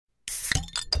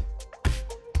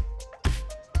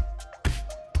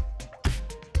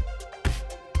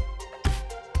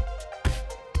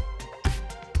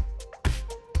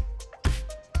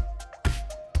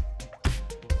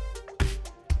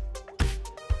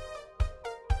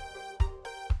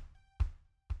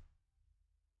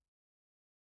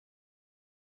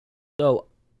So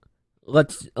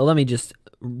let me just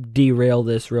derail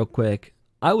this real quick.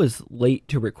 I was late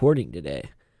to recording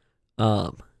today.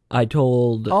 I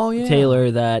told Taylor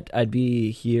that I'd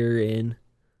be here in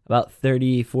about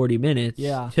 30, 40 minutes.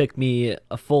 Yeah. Took me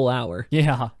a full hour.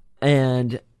 Yeah.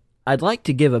 And I'd like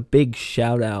to give a big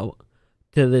shout out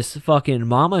to this fucking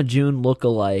Mama June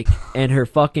lookalike and her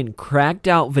fucking cracked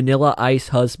out Vanilla Ice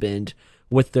husband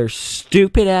with their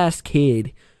stupid ass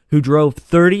kid who drove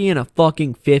 30 and a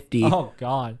fucking 50. Oh,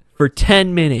 God. For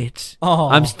 10 minutes. Oh.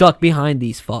 I'm stuck behind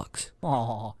these fucks.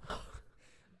 Oh.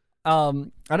 I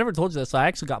never told you this. I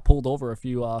actually got pulled over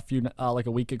like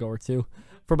a week ago or two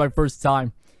for my first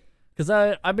time. Because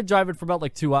I've been driving for about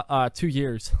like 2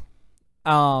 years.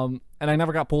 And I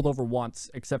never got pulled over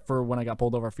once, except for when I got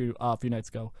pulled over a few nights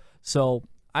ago. So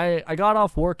I got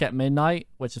off work at midnight,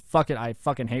 which is I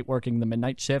fucking hate working the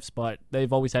midnight shifts, but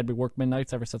they've always had me work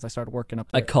midnights ever since I started working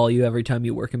up there. I call you every time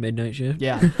you work a midnight shift.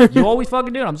 Yeah, you always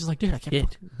fucking do it. I'm just like, dude, I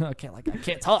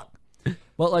can't talk.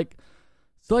 But like,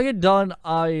 so I get done.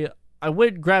 I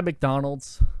went and grabbed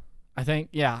McDonald's. I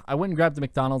went and grabbed the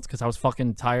McDonald's because I was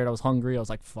fucking tired. I was hungry. I was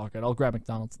like, fuck it, I'll grab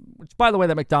McDonald's. Which, by the way,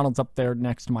 that McDonald's up there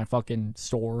next to my fucking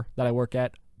store that I work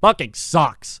at fucking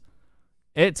sucks.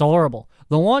 It's horrible.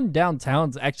 The one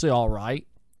downtown's actually all right.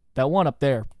 That one up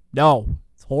there, no,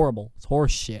 it's horrible. It's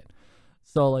horse shit.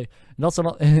 So like, and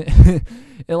also it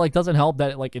like doesn't help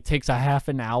that it takes a half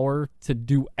an hour to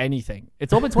do anything.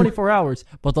 It's open 24 hours,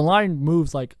 but the line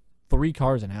moves like 3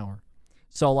 cars an hour.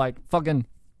 So like fucking,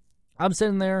 I'm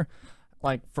sitting there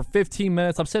like for 15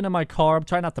 minutes. I'm sitting in my car. I'm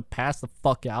trying not to pass the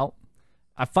fuck out.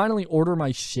 I finally order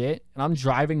my shit and I'm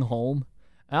driving home.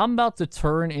 And I'm about to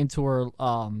turn into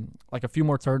like a few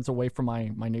more turns away from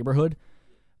my neighborhood.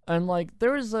 And like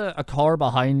there is a car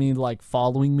behind me like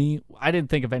following me. I didn't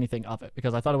think of anything of it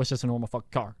because I thought it was just a normal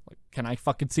fucking car. Like, can I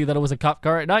fucking see that it was a cop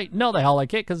car at night? No, the hell I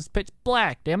can't because it's pitch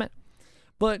black, damn it.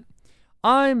 But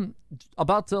I'm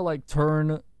about to like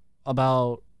turn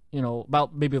about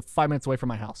maybe 5 minutes away from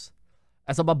my house.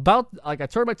 As I'm I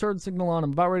turn my turn signal on.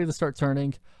 I'm about ready to start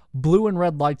turning. Blue and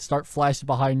red lights start flashing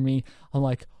behind me. I'm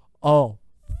like, oh,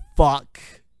 fuck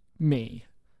me.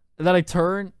 And then I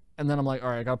turn, and then I'm like, all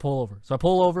right, I gotta pull over. So I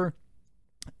pull over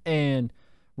and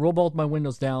roll both my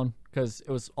windows down because it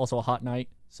was also a hot night.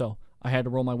 So I had to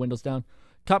roll my windows down.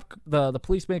 The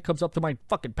policeman comes up to my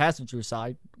fucking passenger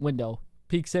side window,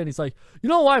 peeks in. He's like, you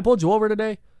know why I pulled you over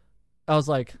today? I was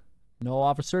like, no,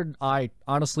 officer, I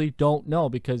honestly don't know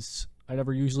because I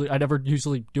never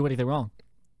usually do anything wrong.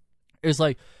 It's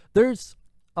like there's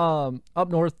up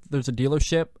north there's a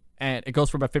dealership and it goes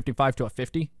from a 55 to a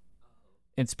 50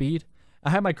 in speed.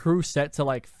 I had my cruise set to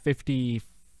like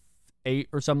 58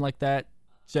 or something like that.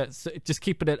 Just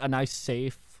keeping it a nice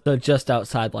safe. So just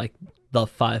outside like the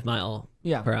 5 mile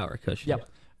per hour cushion. Yep.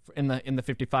 In the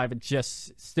 55, it's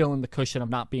just still in the cushion of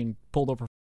not being pulled over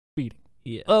for speeding.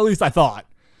 Yeah. Well, at least I thought.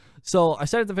 So I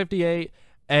set it to 58,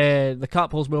 and the cop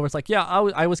pulls me over. It's like, yeah,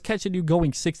 I was catching you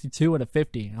going 62 and a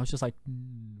 50. And I was just like,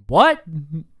 what?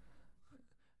 And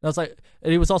I was like,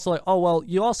 and he was also like, oh, well,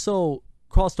 you also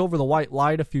crossed over the white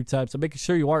light a few times, so making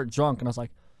sure you aren't drunk. And I was like,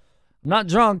 I'm not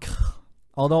drunk,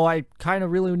 although I kind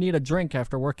of really need a drink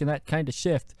after working that kind of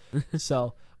shift.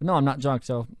 So, no, I'm not drunk.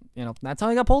 So, that's how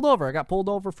I got pulled over. I got pulled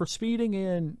over for speeding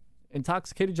and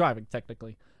intoxicated driving,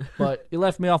 technically. But he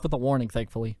left me off with a warning,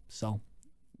 thankfully. So,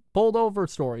 pulled over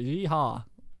stories. Yeehaw.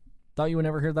 Thought you would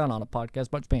never hear that on a podcast,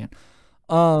 but man.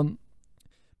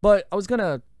 But I was going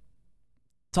to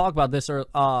talk about this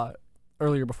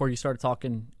earlier before you started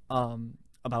talking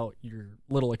about your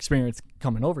little experience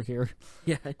coming over here.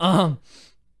 Yeah. I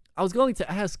was going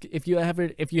to ask if you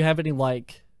have any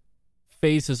like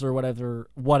phases or whatever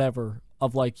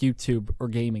of like YouTube or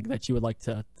gaming that you would like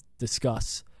to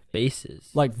discuss. Phases.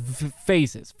 Like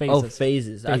phases. Oh,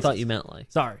 phases. I thought you meant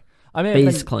like. Sorry. I mean,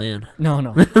 Phase Clan.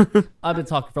 No. I've been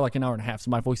talking for like an hour and a half, so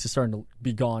my voice is starting to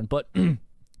be gone. But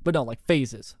no, like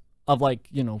phases of like,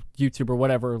 YouTube or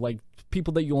whatever, like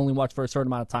people that you only watch for a certain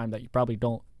amount of time that you probably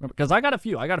don't remember. Because I got a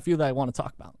few that I want to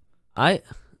talk about.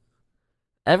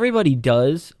 Everybody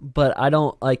does, but I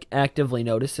don't like actively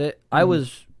notice it.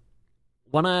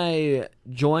 When I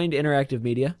joined Interactive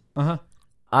Media,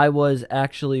 I was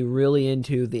actually really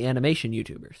into the animation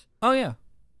YouTubers. Oh yeah.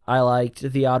 I liked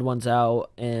The Odd Ones Out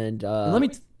and let me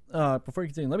before you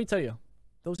continue, let me tell you,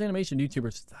 those animation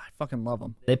YouTubers, I fucking love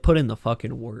them. They put in the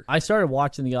fucking work. I started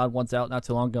watching The Odd Ones Out not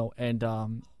too long ago, and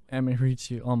Emma reached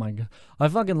you. Oh my god, I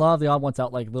fucking love The Odd Ones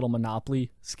Out like little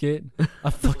Monopoly skit. I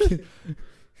fucking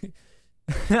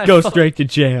go straight to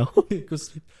jail.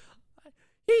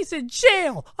 He's in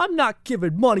jail. I'm not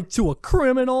giving money to a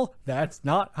criminal. That's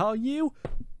not how you.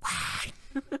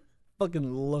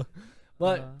 Fucking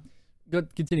But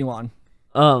good, continue on.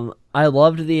 I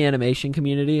loved the animation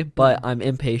community, but I'm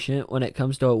impatient when it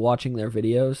comes to watching their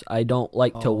videos. I don't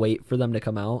like to wait for them to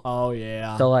come out. Oh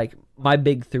yeah. So like my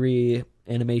big 3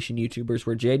 animation YouTubers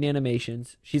were Jaden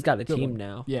Animations. She's got a team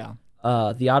now. Yeah.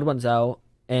 The Odd Ones Out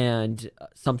and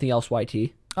Something Else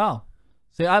YT. Oh,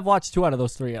 see, I've watched 2 out of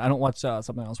those 3. I don't watch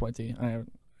Something Else YT. I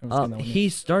haven't seen that one He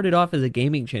started off as a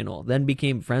gaming channel, then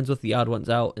became friends with the Odd Ones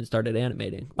Out and started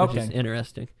animating, which is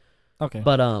interesting. Okay.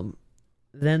 But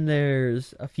then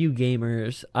there's a few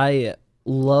gamers. I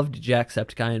loved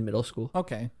Jacksepticeye in middle school.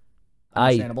 Okay.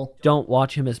 I don't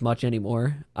watch him as much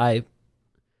anymore. I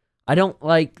don't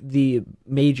like the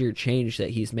major change that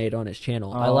he's made on his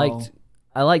channel.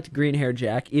 I liked Green Hair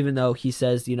Jack, even though he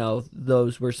says,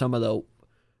 those were some of the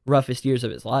roughest years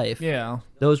of his life. Yeah.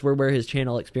 Those were where his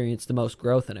channel experienced the most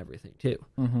growth and everything, too.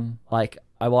 Mm-hmm. Like,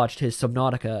 I watched his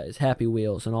Subnautica, his Happy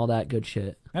Wheels, and all that good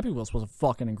shit. Happy Wheels was a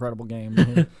fucking incredible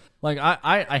game. Like,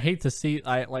 I hate to see,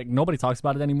 nobody talks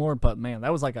about it anymore, but man,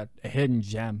 that was like a hidden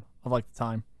gem of like the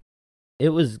time. It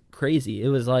was crazy. It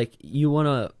was like, you want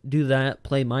to do that,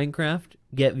 play Minecraft,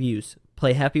 get views.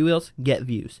 Play Happy Wheels, get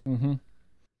views. Mm-hmm.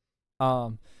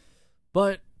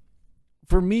 But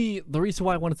for me, the reason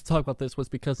why I wanted to talk about this was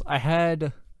because I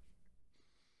have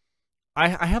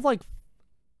like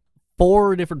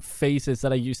 4 different faces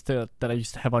that I used to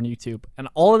have on YouTube, and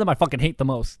all of them I fucking hate the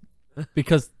most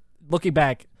because looking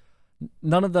back,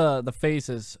 none of the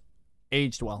faces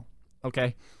aged well.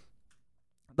 Okay,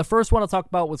 the first one I'll talk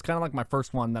about was kind of like my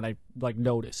first one that I like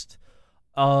noticed,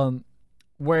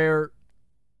 where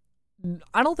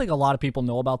I don't think a lot of people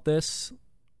know about these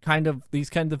kinds of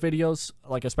videos,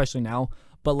 like especially now,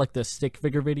 but like the stick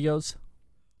figure videos.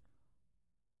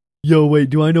 Yo, wait,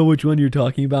 do I know which one you're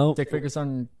talking about? Stick figures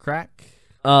on crack?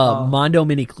 Mondo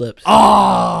mini clips.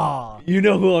 Oh! You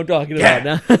know who I'm talking about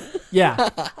now. Yeah.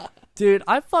 Dude,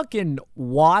 I fucking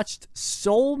watched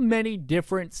so many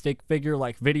different stick figure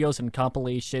like videos and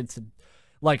compilations and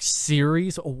like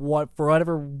series, or for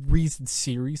whatever reason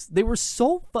series. They were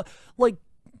so like,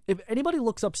 if anybody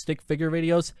looks up stick figure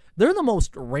videos, they're the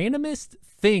most randomest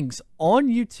things on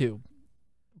YouTube,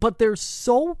 but they're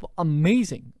so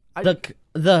amazing.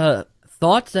 The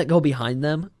thoughts that go behind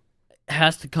them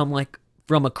has to come like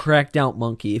from a cracked out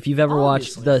monkey. If you've ever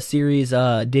watched the series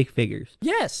Dick Figures.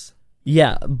 Yes.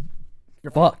 Yeah.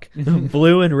 Fuck.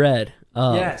 Blue and red.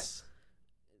 Yes.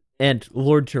 And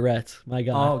Lord Tourette's. My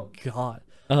God. Oh, God.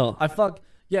 Oh.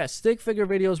 Yeah, stick figure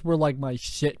videos were like my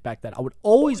shit back then. I would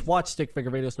always watch stick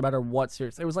figure videos no matter what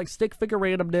series. It was like stick figure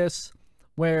randomness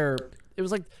where it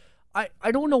was like,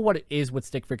 I don't know what it is with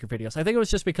stick figure videos. I think it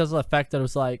was just because of the fact that it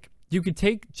was like, you could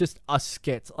take just a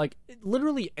skit, like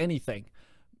literally anything,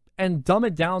 and dumb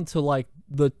it down to like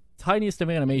the tiniest of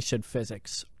animation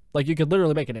physics. Like you could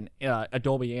literally make it in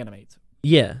Adobe Animate.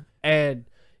 Yeah. And,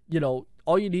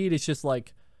 all you need is just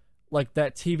like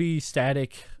that TV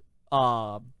static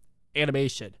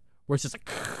animation where it's just like,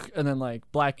 and then like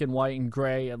black and white and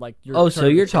gray and like so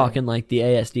you're talking like the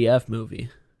ASDF movie.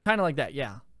 Kind of like that,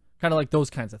 yeah. Kind of like those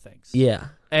kinds of things. Yeah.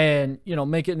 And,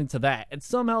 make it into that. And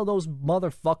somehow those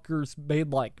motherfuckers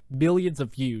made like millions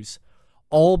of views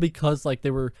all because like they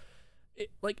were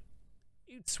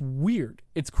it's weird.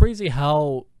 It's crazy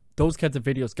how those kinds of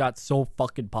videos got so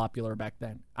fucking popular back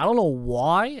then. I don't know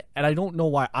why, and I don't know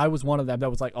why I was one of them that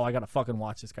was like, oh, I gotta fucking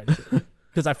watch this kind of shit.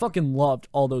 Because I fucking loved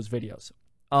all those videos.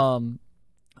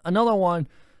 Another one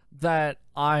that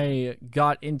I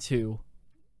got into,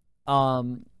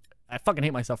 I fucking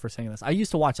hate myself for saying this. I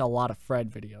used to watch a lot of Fred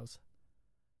videos.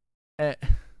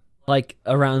 Like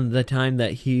around the time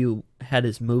that he had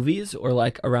his movies, or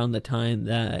like around the time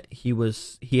that he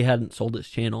hadn't sold his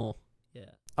channel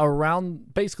yet?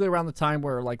 Basically around the time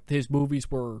where like his movies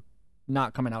were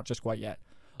not coming out just quite yet.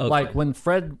 Okay. Like when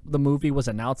Fred the movie was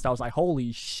announced, I was like,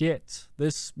 holy shit,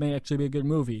 this may actually be a good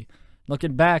movie.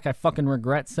 Looking back, I fucking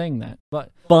regret saying that.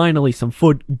 But finally some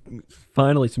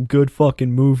good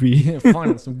fucking movie.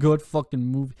 Finally some good fucking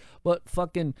movie. But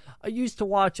fucking, I used to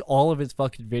watch all of his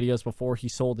fucking videos before he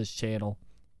sold his channel,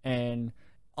 and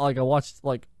like I watched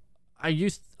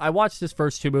his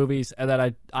first 2 movies, and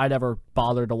then I never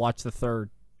bothered to watch the third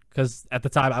because at the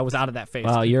time I was out of that phase.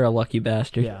 Wow, you're a lucky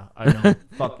bastard. Yeah, I know.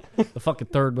 Fuck, the fucking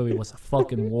third movie was the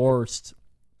fucking worst.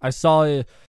 I saw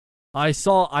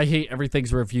I Hate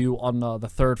Everything's review on the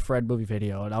third Fred movie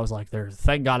video, and I was like,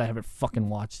 thank God I haven't fucking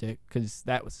watched it, because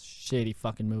that was a shitty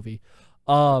fucking movie.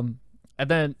 And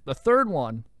then the third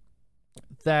one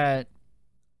that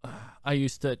I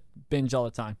used to binge all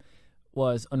the time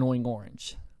was Annoying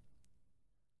Orange.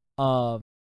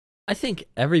 I think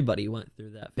everybody went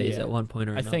through that phase at one point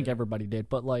or another. I think everybody did,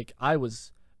 but like I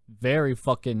was very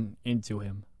fucking into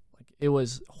him. Like, it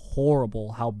was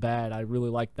horrible how bad I really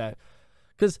liked that.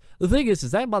 Because the thing is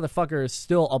that motherfucker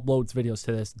still uploads videos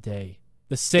to this day.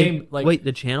 The same, wait,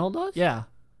 the channel does? Yeah,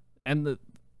 and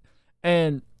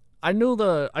I know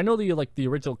the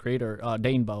original creator,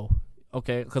 Danebo.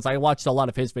 Okay, because I watched a lot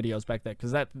of his videos back then.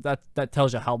 Because that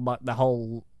tells you how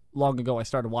long ago I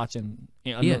started watching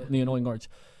The Annoying Orange.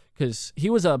 Because he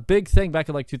was a big thing back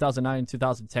in like 2009,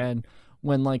 2010.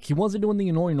 When like he wasn't doing The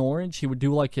Annoying Orange, he would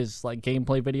do like his like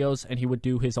gameplay videos, and he would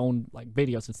do his own like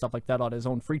videos and stuff like that on his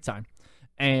own free time.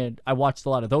 And I watched a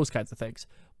lot of those kinds of things.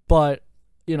 But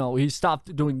he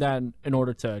stopped doing that in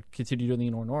order to continue doing The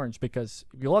Annoying Orange, because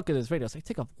if you look at his videos, they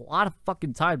take a lot of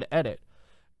fucking time to edit.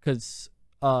 Because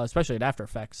especially in After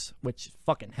Effects, which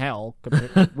fucking hell,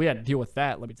 we had to deal with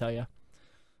that. Let me tell you.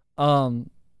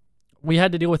 We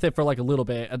had to deal with it for like a little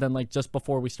bit, and then like just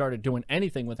before we started doing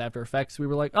anything with After Effects, we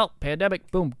were like, oh, pandemic,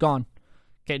 boom, gone,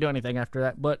 can't do anything after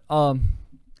that. But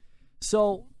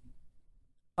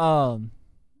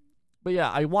but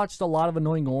yeah, I watched a lot of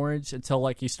Annoying Orange until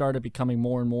like he started becoming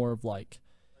more and more of like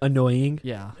annoying.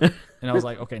 Yeah, and I was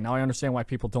like, okay, now I understand why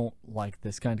people don't like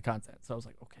this kind of content. So I was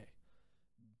like, okay,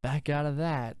 back out of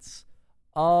that.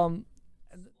 Smosh.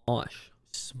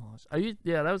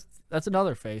 That's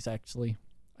another face actually.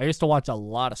 I used to watch a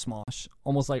lot of Smosh,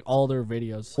 almost like all their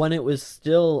videos. When it was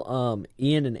still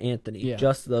Ian and Anthony,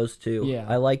 just those two. Yeah.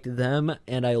 I liked them,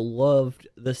 and I loved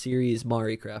the series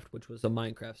Mariecraft, which was a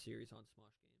Minecraft series on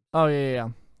Smosh Games. Oh yeah.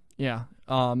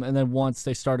 And then once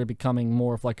they started becoming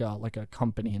more of like a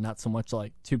company and not so much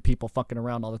like two people fucking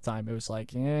around all the time, it was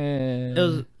like,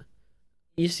 You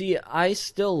see, I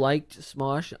still liked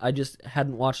Smosh. I just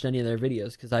hadn't watched any of their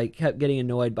videos because I kept getting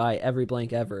annoyed by Every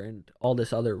Blank Ever and all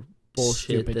this other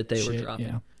bullshit that they were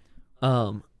dropping.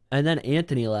 Yeah. And then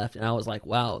Anthony left, and I was like,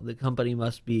 wow, the company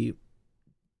must be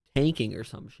tanking or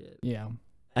some shit. Yeah.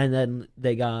 And then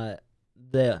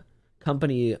the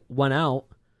company went out.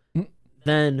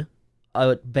 Then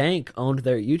a bank owned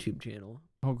their YouTube channel.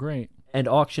 Oh, great. And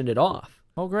auctioned it off.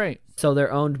 Oh, great. So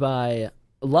they're owned by...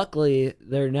 Luckily,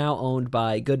 they're now owned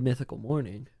by Good Mythical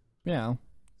Morning. Yeah.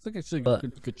 It's like actually a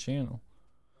good channel.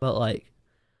 But, like,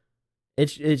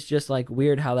 it's just, like,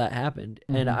 weird how that happened.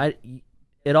 Mm-hmm. And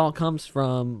it all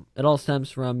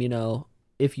stems from,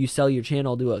 if you sell your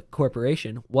channel to a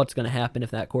corporation, what's going to happen if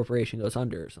that corporation goes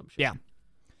under or some shit. Yeah.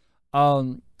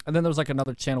 And then there was, like,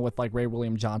 another channel with, like, Ray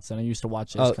William Johnson. I used to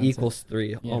watch his content. Equals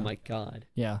 3. Yeah. Oh, my God.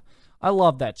 Yeah. I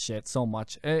love that shit so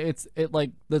much. It's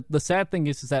like the sad thing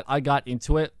is that I got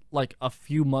into it like a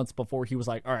few months before he was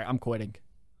like, all right, I'm quitting.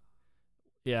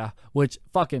 Yeah, which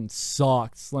fucking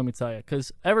sucks, let me tell you.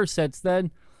 Because ever since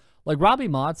then, like Robbie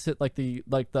Motts,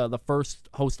 the first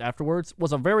host afterwards,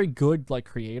 was a very good like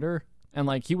creator, and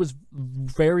like he was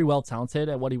very well talented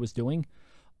at what he was doing.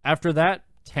 After that,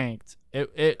 tanked.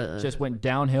 It just went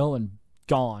downhill and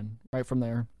gone right from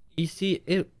there. You see,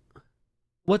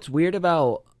 what's weird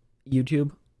about YouTube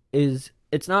is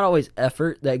it's not always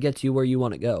effort that gets you where you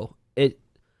want to go.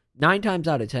 9 times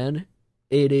out of 10,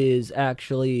 it is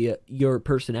actually your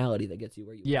personality that gets you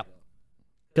where you want to go.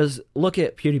 Because look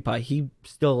at PewDiePie.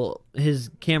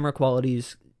 His camera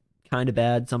quality's kind of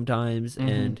bad sometimes,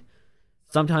 and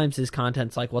sometimes his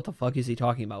content's like, what the fuck is he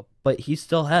talking about? But he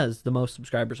still has the most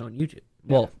subscribers on YouTube.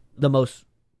 Well, the most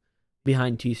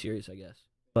behind T-Series, I guess.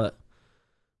 But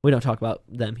we don't talk about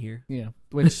them here. Yeah,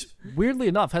 which weirdly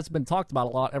enough has been talked about a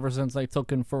lot ever since they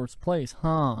took in first place,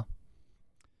 huh?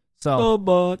 So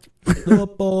the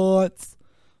bots,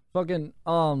 fucking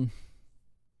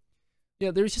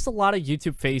yeah. There's just a lot of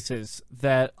YouTube faces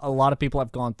that a lot of people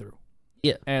have gone through.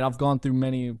 Yeah, and I've gone through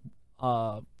many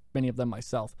of them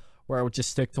myself, where I would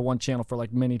just stick to one channel for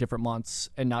like many different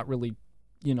months and not really,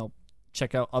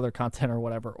 check out other content or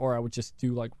whatever, or I would just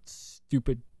do like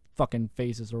stupid fucking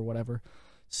phases or whatever.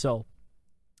 So,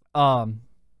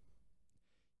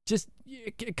 just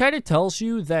it kind of tells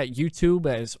you that YouTube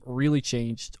has really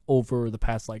changed over the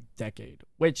past like decade,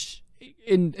 which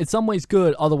in some ways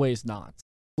good, other ways not.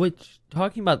 Which,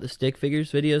 talking about the stick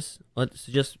figures videos, let's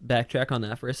just backtrack on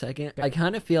that for a second. Okay. I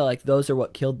kind of feel like those are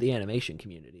what killed the animation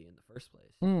community in the first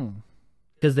place.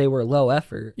 Because they were low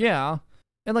effort. Yeah,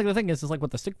 and like the thing is like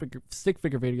with the stick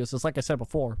figure videos, is like I said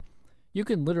before, you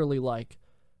can literally like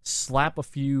slap a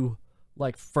few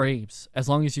like frames as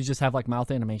long as you just have like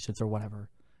mouth animations or whatever,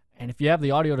 and if you have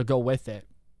the audio to go with it,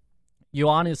 you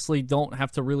honestly don't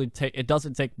have to really it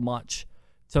doesn't take much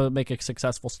to make a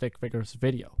successful stick figures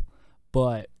video.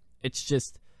 But it's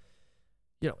just,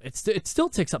 it still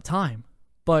takes up time.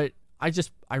 But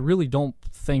I really don't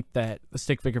think that the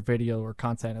stick figure video or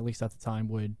content, at least at the time,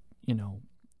 would,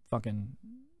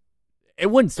 it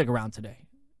wouldn't stick around today.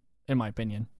 in my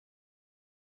opinion.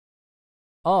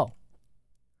 Oh,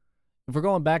 if we're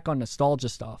going back on nostalgia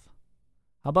stuff,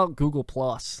 how about Google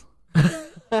Plus?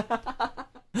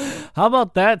 How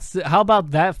about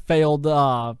that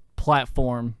failed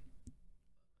platform?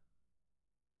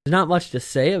 There's not much to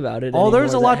say about it. Oh,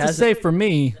 there's a lot to say for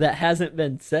me. That hasn't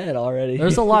been said already.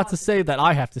 There's a lot to say that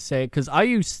I have to say because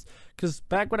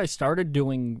back when I started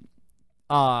doing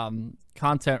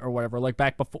content or whatever, like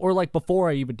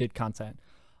before I even did content,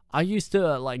 I used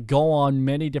to like go on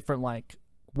many different like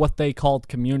what they called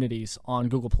communities on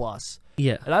Google Plus.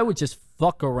 Yeah. And I would just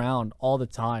fuck around all the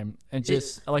time and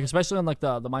just like, especially on like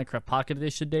the Minecraft Pocket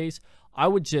Edition days, I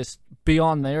would just be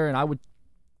on there and I would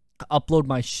upload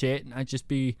my shit and I'd just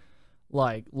be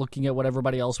like looking at what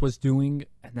everybody else was doing,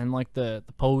 and then like the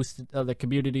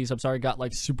communities got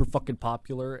like super fucking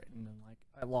popular, and then like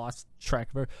I lost track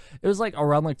of her. It was like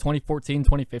around like 2014,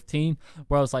 2015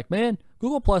 where I was like, man,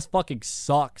 Google Plus fucking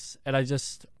sucks, and I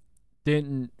just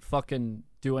didn't fucking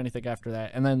do anything after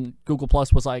that. And then Google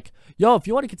Plus was like, yo, if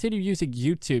you want to continue using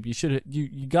YouTube,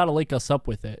 you gotta link us up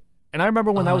with it. And I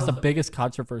remember when that was the biggest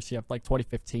controversy of like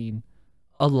 2015.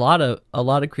 A lot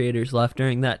of creators left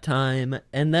during that time,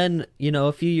 and then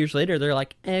a few years later they're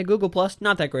like, Google Plus,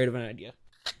 not that great of an idea.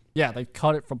 Yeah, they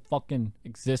cut it from fucking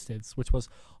existence, which was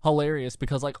hilarious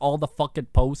because like all the fucking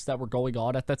posts that were going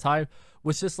on at that time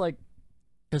was just like,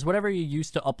 because whenever you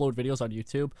used to upload videos on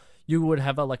YouTube, you would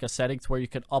have a settings where you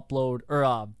could upload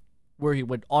or where you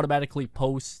would automatically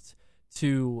post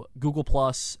to Google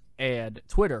Plus and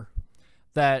Twitter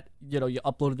that you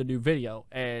uploaded the new video,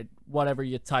 and whatever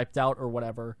you typed out or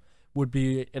whatever would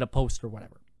be in a post or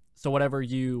whatever. So whenever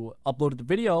you uploaded the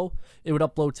video, it would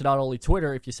upload to not only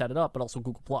Twitter if you set it up, but also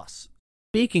Google Plus.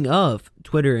 Speaking of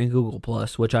Twitter and Google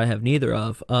Plus, which I have neither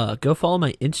of, go follow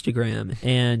my Instagram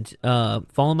and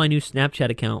follow my new Snapchat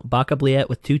account, BakaBlyat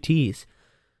with 2 T's.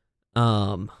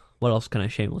 What else can I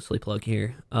shamelessly plug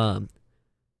here?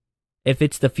 If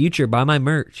it's the future, buy my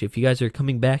merch. If you guys are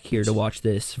coming back here to watch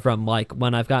this from like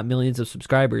when I've got millions of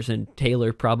subscribers and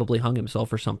Taylor probably hung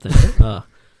himself or something.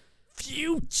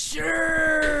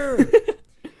 Future!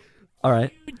 All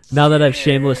right. Now that I've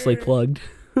shamelessly plugged.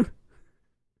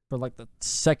 For like the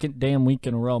second damn week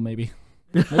in a row, maybe.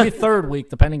 Maybe third week,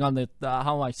 depending on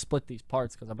how I split these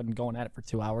parts, because I've been going at it for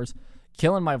 2 hours.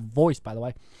 Killing my voice, by the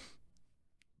way.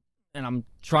 And I'm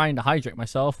trying to hydrate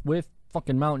myself with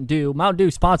fucking Mountain Dew. Mountain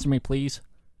Dew, sponsor me, please.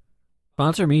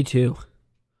 Sponsor me, too.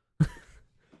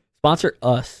 Sponsor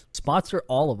us. Sponsor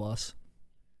all of us.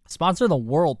 Sponsor the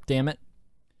world, damn it.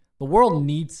 The world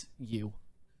needs you,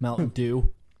 Mountain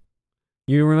Dew.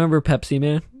 You remember Pepsi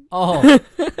Man? Oh,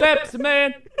 Pepsi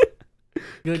Man.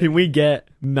 Good. Can we get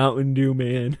Mountain Dew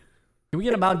Man? Can we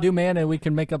get a Mountain Dew Man and we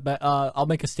can make I'll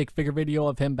make a stick figure video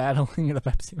of him battling in a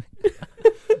Pepsi Man.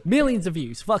 Millions of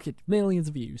views. Fuck it. Millions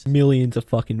of views. Millions of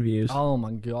fucking views. Oh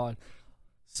my god.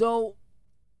 So,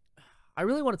 I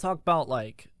really want to talk about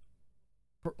like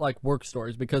work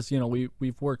stories because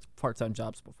we've worked part-time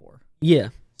jobs before. Yeah.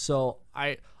 So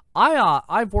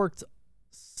I've worked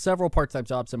several part-time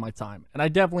jobs in my time, and I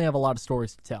definitely have a lot of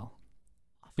stories to tell.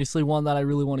 Obviously, one that I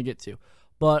really want to get to,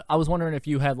 but I was wondering if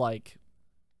you had like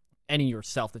any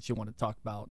yourself that you want to talk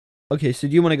about. Okay, so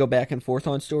do you want to go back and forth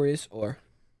on stories, or?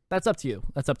 That's up to you.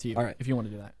 All right. If you want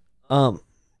to do that.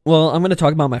 Well, I'm going to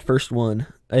talk about my first one.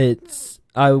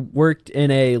 I worked in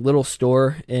a little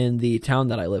store in the town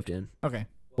that I lived in. Okay.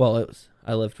 Well,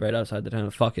 I lived right outside the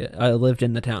town. Fuck it. I lived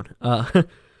in the town. I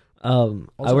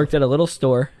worked at a little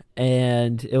store,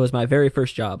 and it was my very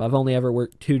first job. I've only ever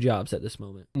worked 2 jobs at this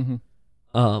moment.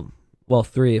 Mm-hmm. Well,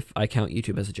 3 if I count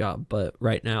YouTube as a job, but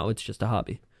right now it's just a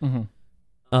hobby.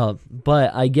 Mm-hmm.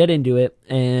 But I get into it,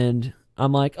 and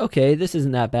I'm like, okay, this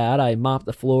isn't that bad. I mop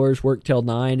the floors, work till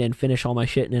 9, and finish all my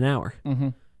shit in an hour. Mm-hmm.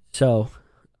 So,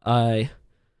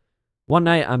 one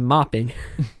night I'm mopping.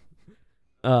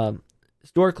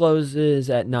 Store closes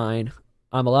at 9.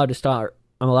 I'm allowed to start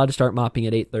mopping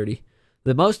at 8:30.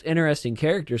 The most interesting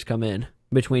characters come in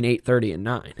between 8:30 and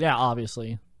 9. Yeah,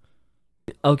 obviously.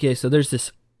 Okay, so there's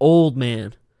this old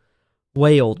man,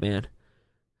 way old man,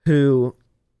 who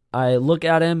I look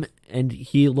at him and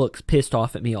he looks pissed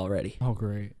off at me already. Oh,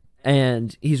 great.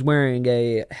 And he's wearing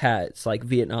a hat. It's like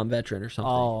Vietnam veteran or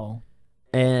something. Oh.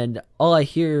 And all I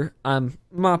hear, I'm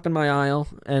mopping my aisle,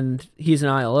 and he's an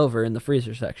aisle over in the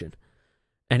freezer section.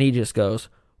 And he just goes,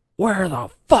 "Where the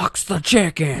fuck's the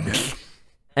chicken?"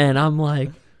 And I'm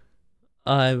like,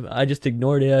 I just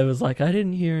ignored it. I was like, I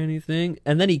didn't hear anything.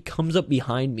 And then he comes up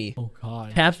behind me. Oh,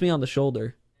 God. Taps me on the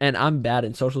shoulder. And I'm bad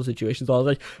in social situations. So I was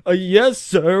like, yes,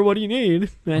 sir, what do you need?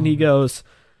 And he goes,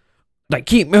 they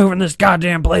keep moving this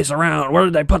goddamn place around. Where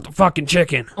did they put the fucking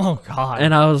chicken? Oh, God.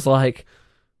 And I was like,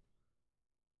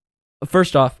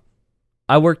 first off,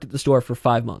 I worked at the store for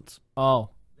 5 months. Oh.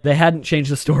 They hadn't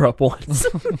changed the store up once.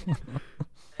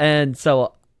 And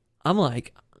so I'm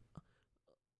like,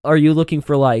 are you looking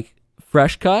for like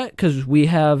fresh cut? Because we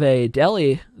have a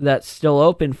deli that's still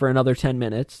open for another 10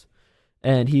 minutes.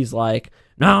 And he's like,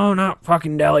 no, not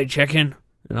fucking deli chicken.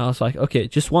 And I was like, okay,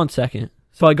 just 1 second.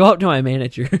 So I go up to my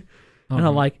manager and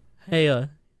I'm like, hey,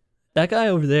 that guy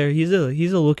over there, he's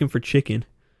a looking for chicken.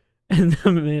 And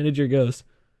the manager goes,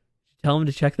 tell him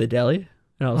to check the deli.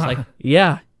 And I was like,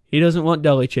 yeah, he doesn't want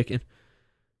deli chicken.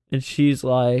 And she's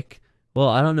like, well,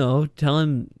 I don't know. Tell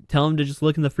him to just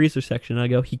look in the freezer section. And I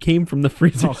go, he came from the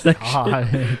freezer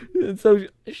section. And so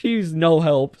she's no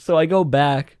help. So I go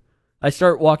back. I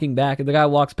start walking back, and the guy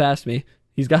walks past me.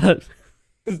 He's got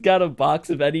a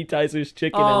box of Eddie Tizer's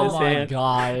chicken in his hand. Oh,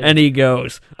 my God. And he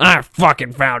goes, I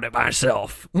fucking found it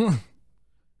myself. I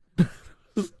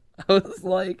was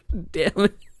like, damn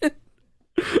it.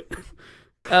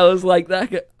 I was like,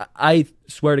 I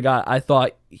swear to God, I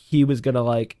thought he was going to,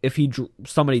 like, if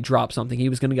somebody dropped something, he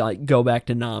was going to, like, go back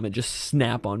to Nam and just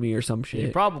snap on me or some shit.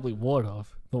 He probably would have.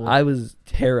 I was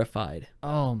terrified.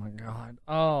 Oh, my God.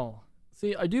 Oh.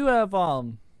 See, I do have,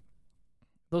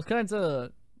 those kinds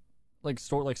of,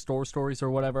 store stories or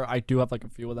whatever. I do have, like, a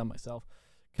few of them myself.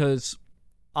 Because,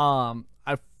 my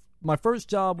first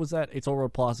job was at a toll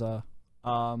road plaza,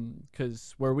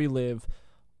 because where we live,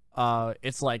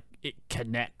 it's like it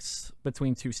connects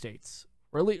between two states.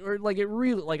 Really, or like it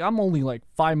really, like I'm only like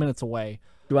 5 minutes away.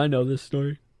 Do I know this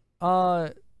story?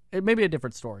 It may be a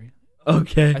different story.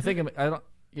 Okay. I think I don't.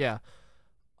 Yeah.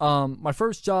 My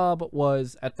first job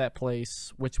was at that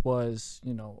place, which was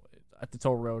at the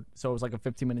toll road, so it was like a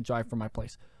 15-minute drive from my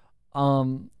place.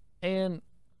 And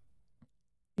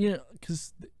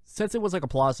because since it was like a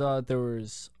plaza, there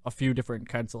was a few different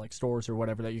kinds of like stores or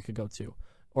whatever that you could go to,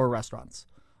 or restaurants.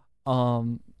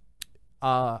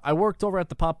 I worked over at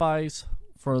the Popeyes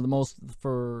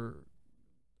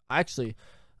actually,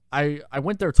 I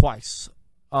went there twice.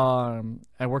 I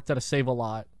worked at a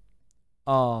Save-A-Lot,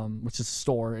 which is a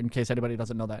store, in case anybody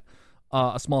doesn't know that,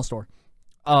 a small store.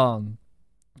 And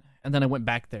then I went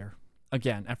back there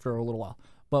again after a little while.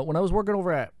 But when I was working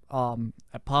over at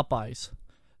Popeyes,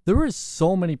 there were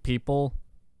so many people,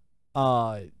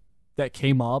 that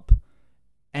came up.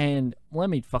 And let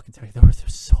me fucking tell you, there's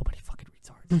so many fucking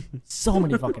retards. So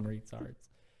many fucking retards.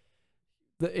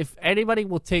 If anybody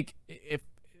will take, if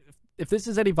this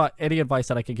is any advice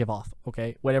that I could give off,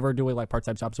 okay, whatever, doing like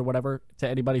part-time jobs or whatever, to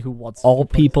anybody who wants. All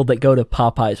people that go to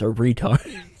Popeyes are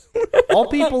retards. All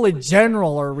people in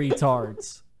general are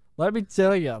retards. Let me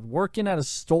tell you, working at a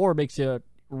store makes you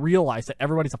realize that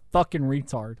everybody's a fucking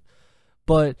retard.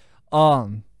 But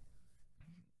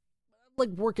like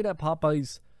working at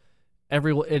Popeyes.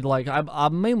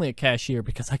 I'm mainly a cashier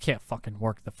because I can't fucking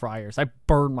work the fryers. I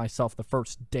burned myself the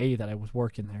first day that I was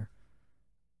working there.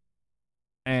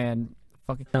 And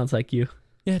fucking sounds like you.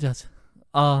 Yeah, it does.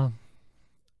 I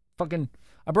burned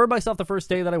myself the first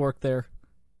day that I worked there.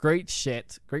 Great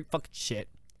fucking shit.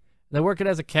 And then working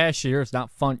as a cashier is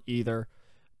not fun either,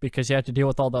 because you have to deal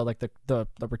with all the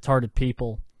retarded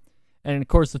people. And of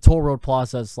course the toll road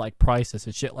plaza is like prices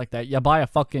and shit like that. You buy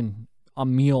a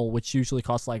meal, which usually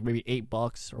costs like maybe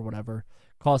 $8 or whatever,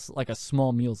 costs like a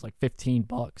small meal is like $15.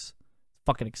 It's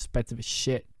fucking expensive as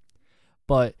shit.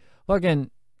 But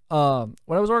fucking when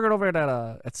I was working over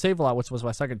at Save-A-Lot, which was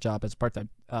my second job as part-time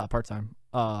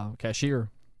cashier,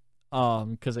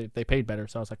 because they paid better,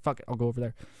 so I was like, fuck it, I'll go over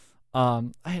there.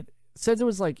 Since it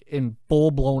was like in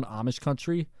full-blown Amish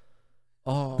country,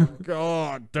 oh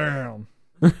god damn,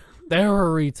 they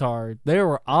were retard. They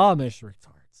were Amish retards.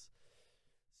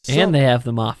 And they have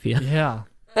the mafia. Yeah.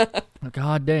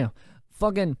 God damn.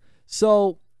 Fucking.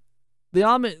 So, there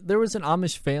was an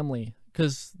Amish family,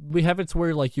 because we have it to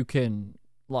where, like, you can,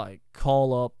 like,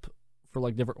 call up for,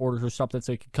 like, different orders or something,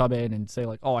 so you can come in and say,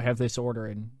 like, oh, I have this order,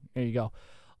 and here you go.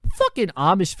 Fucking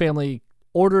Amish family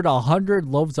ordered 100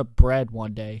 loaves of bread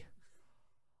one day.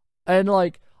 And,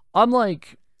 like,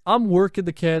 I'm working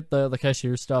the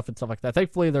cashier stuff and stuff like that.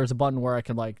 Thankfully, there's a button where I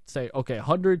can like say, okay,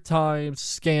 100 times,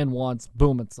 scan once,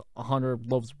 boom, it's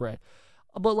 100 loaves of bread.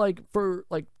 But like for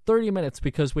like 30 minutes,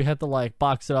 because we had to like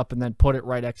box it up and then put it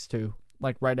right next to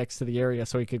the area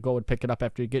so you could go and pick it up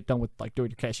after you get done with like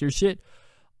doing your cashier shit.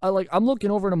 I'm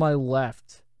looking over to my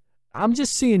left. I'm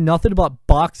just seeing nothing but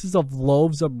boxes of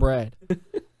loaves of bread.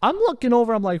 I'm looking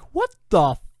over, I'm like, what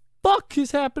the fuck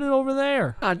is happening over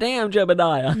there? Ah, damn,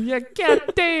 Jebediah. Yeah,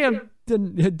 goddamn,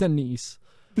 Denise.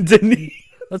 Denise.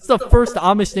 That's the first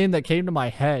Amish name that came to my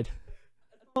head.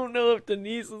 I don't know know if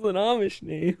Denise is an Amish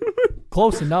name.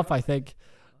 Close enough, I think.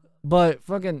 But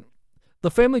fucking,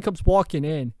 the family comes walking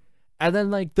in, and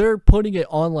then like they're putting it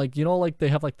on like like they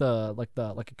have like a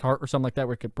cart or something like that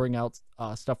where it could bring out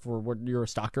stuff for when you're a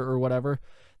stalker or whatever.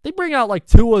 They bring out like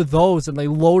 2 of those and they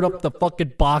load up the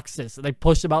fucking boxes and they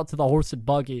push them out to the horse and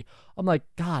buggy. I'm like,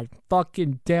 God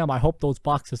fucking damn! I hope those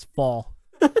boxes fall.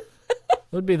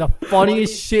 It would be the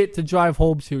funniest shit to drive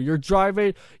home to. You're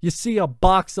driving, you see a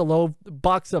box of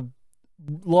loaves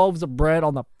of bread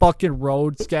on the fucking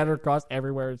road scattered across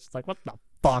everywhere. It's just like, what the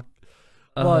fuck?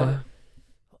 But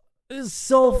it's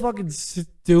so fucking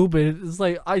stupid. It's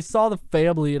like I saw the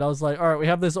family and I was like, all right, we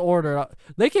have this order.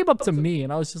 They came up to me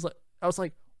and I was like,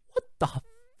 what the fuck?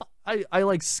 I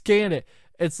like scan it.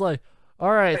 It's like,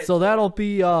 all right, so that'll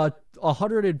be $157. I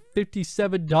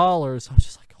was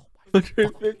just like,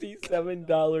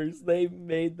 $157. They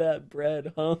made that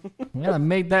bread, huh? Yeah, I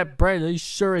made that bread. They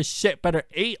sure as shit better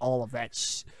eat all of that.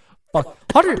 Fuck,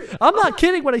 100. I'm not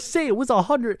kidding when I say it was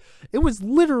 100. It was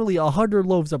literally 100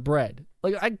 loaves of bread.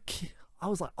 Like I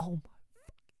was like, oh my.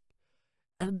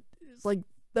 And it's like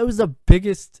that was the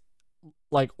biggest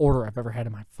like order I've ever had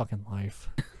in my fucking life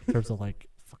in terms of like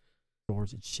fucking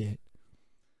stores and shit.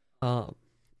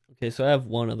 Okay, so I have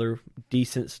one other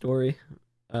decent story.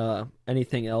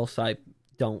 Anything else? I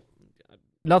don't.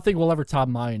 Nothing will ever top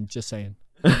mine. Just saying.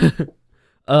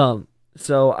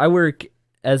 So I work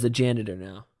as a janitor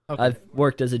now. Okay. I've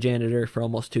worked as a janitor for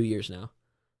almost 2 years now.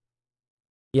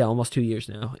 Yeah, almost 2 years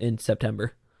now. In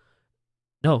September.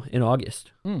 No, in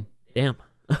August. Damn.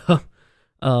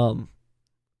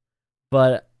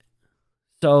 But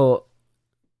so,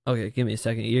 okay, give me a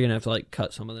second. You're gonna have to like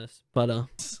cut some of this, but I'll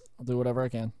do whatever I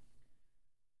can.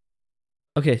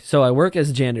 Okay, so I work as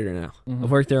a janitor now. Mm-hmm.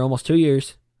 I've worked there almost 2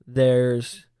 years.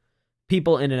 There's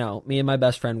people in and out. Me and my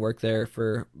best friend work there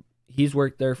he's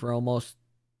worked there for almost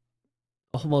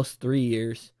 3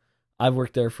 years. I've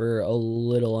worked there for a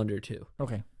little under 2.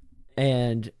 Okay.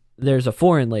 And there's a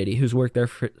foreign lady who's worked there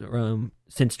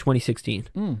since 2016.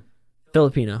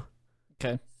 Filipino.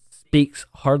 Okay. Speaks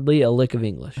hardly a lick of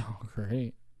English. Oh,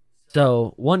 great.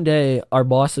 So one day our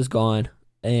boss is gone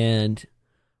and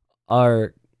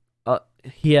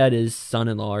he had his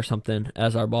son-in-law or something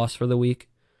as our boss for the week.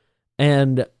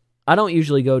 And I don't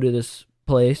usually go to this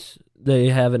place. They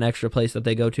have an extra place that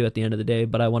they go to at the end of the day,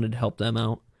 but I wanted to help them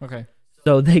out. Okay.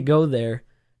 So they go there,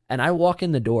 and I walk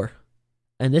in the door,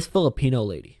 and this Filipino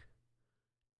lady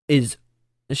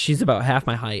she's about half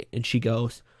my height, and she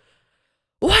goes,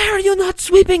 "Why are you not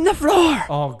sweeping the floor?"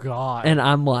 Oh, God. And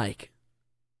I'm like,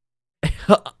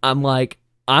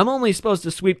 I'm only supposed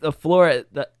to sweep the floor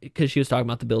because she was talking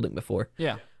about the building before.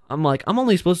 Yeah. I'm like, I'm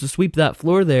only supposed to sweep that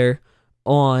floor there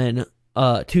on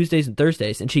Tuesdays and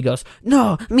Thursdays. And she goes,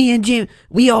 "No, me and Jim,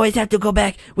 we always have to go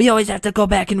back. We always have to go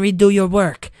back and redo your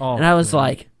work." Oh, and I was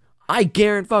like, I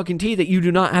guarantee that you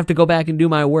do not have to go back and do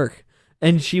my work.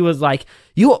 And she was like,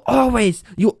 you always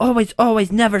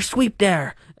never sweep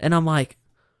there. And I'm like,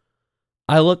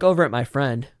 I look over at my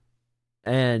friend.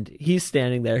 And he's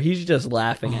standing there. He's just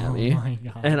laughing at me. My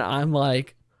God. And I'm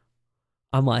like,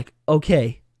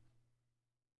 okay.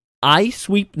 I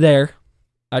sweep there.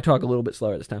 I talk a little bit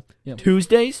slower this time. Yep.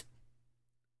 Tuesdays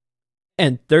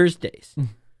and Thursdays.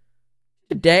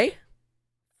 Today,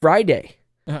 Friday.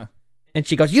 Uh-huh. And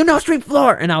she goes, sweep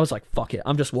floor. And I was like, fuck it.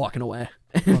 I'm just walking away.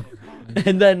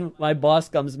 And then my boss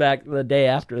comes back the day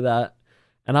after that.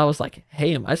 And I was like,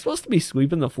 hey, am I supposed to be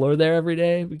sweeping the floor there every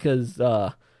day? Because,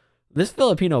 this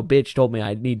Filipino bitch told me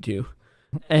I need to.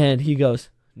 And he goes,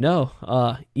 "No,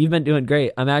 you've been doing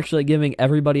great. I'm actually giving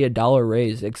everybody $1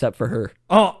 raise except for her."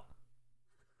 Oh.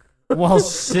 Well,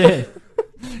 shit.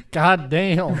 God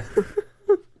damn.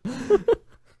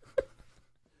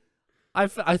 I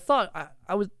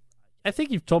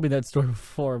think you've told me that story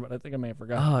before, but I think I may have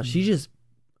forgotten.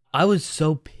 I was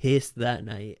so pissed that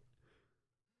night.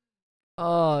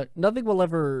 Nothing will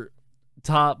ever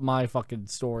top my fucking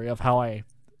story of how I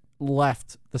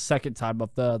left the second time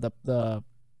of the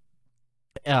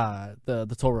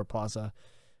Torah Plaza.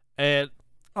 And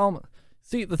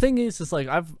see, the thing is like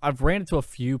I've ran into a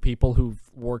few people who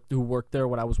worked there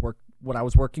when I was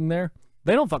working there.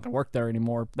 They don't fucking work there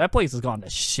anymore. That place has gone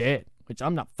to shit, which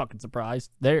I'm not fucking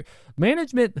surprised. The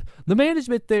management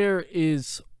there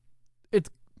it's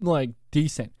like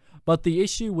decent. But the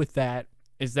issue with that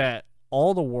is that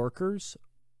all the workers,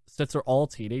 since they're all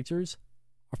teenagers,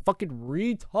 are fucking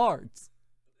retards.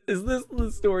 Is this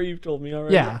the story you've told me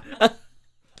already? Yeah.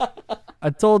 I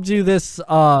told you this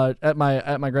at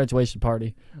my graduation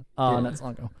party not so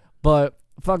long ago. But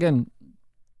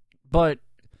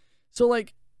so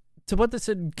like to put this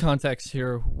in context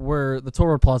here, where the Toll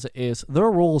Road Plaza is, their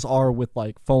rules are with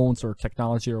like phones or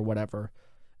technology or whatever.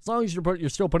 As long as you're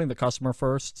still putting the customer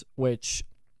first, which,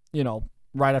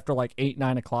 right after like 8,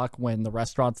 9 o'clock when the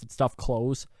restaurants and stuff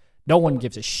close, no one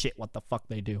gives a shit what the fuck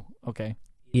they do. Okay.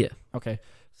 Yeah. Okay.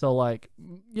 So like,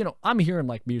 I'm hearing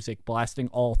like music blasting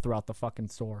all throughout the fucking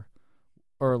store,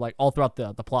 or like all throughout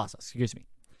the plaza. Excuse me.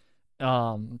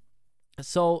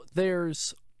 So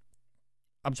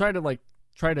I'm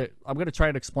going to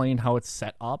try to explain how it's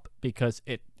set up, because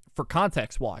for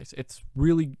context wise, it's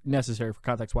really necessary for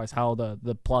context wise how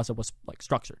the plaza was like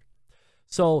structured.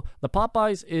 So the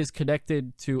Popeyes is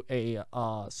connected to a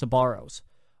Sbarro's,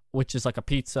 which is a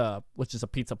pizza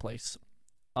place.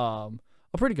 A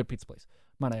pretty good pizza place,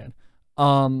 might I add.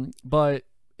 But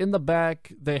in the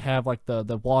back they have like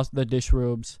the dish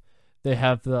rooms, they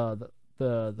have the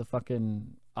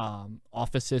fucking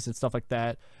offices and stuff like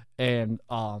that. And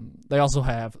they also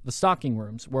have the stocking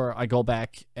rooms where I go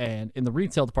back, and in the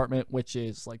retail department, which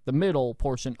is like the middle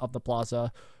portion of the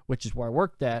plaza, which is where I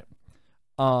worked at,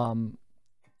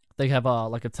 they have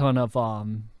like a ton of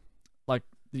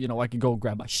I could go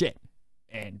grab my shit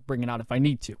and bring it out if I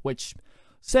need to, which,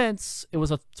 since it was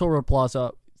a Toll Road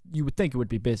Plaza, you would think it would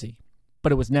be busy,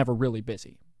 but it was never really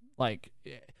busy. Like,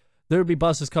 there would be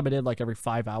buses coming in like every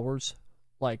 5 hours.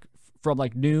 Like, from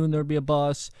like noon there'd be a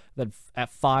bus, then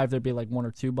at 5 there'd be like 1 or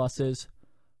 2 buses,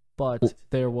 but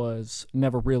there was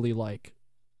never really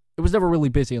it was never really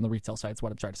busy on the retail side, is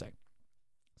what I'm trying to say.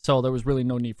 So there was really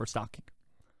no need for stocking.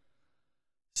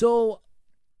 So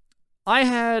I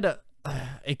had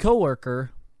a coworker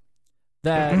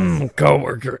that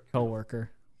Coworker,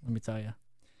 let me tell you,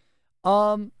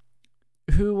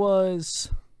 who was,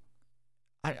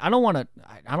 I don't want to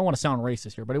sound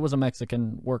racist here, but it was a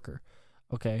Mexican worker.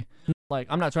 Okay, like,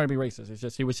 I'm not trying to be racist. It's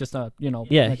just he was just a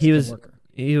Mexican worker.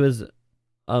 He was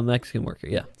a Mexican worker.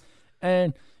 Yeah,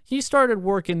 and he started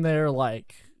working there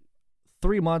like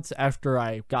 3 months after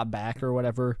I got back or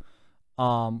whatever.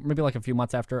 Maybe like a few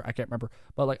months after, I can't remember.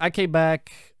 But like, I came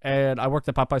back and I worked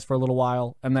at Popeyes for a little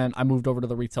while, and then I moved over to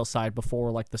the retail side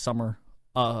before like the summer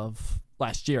of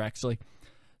last year, actually.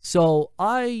 So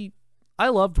I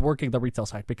loved working the retail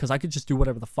side because I could just do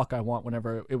whatever the fuck I want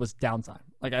whenever it was downtime.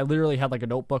 Like, I literally had like a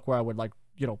notebook where I would like,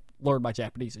 learn my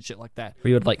Japanese and shit like that. Where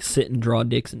you would like sit and draw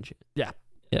dicks and shit. Yeah.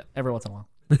 Yeah. Every once in a while.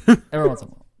 Every once in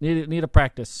a while. Need a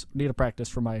practice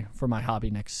for my hobby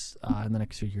in the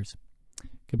next few years.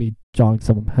 Could be drawing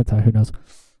some hentai, who knows.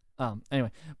 Anyway,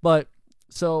 but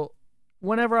so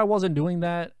whenever I wasn't doing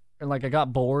that and like I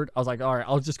got bored, I was like, all right,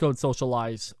 I'll just go and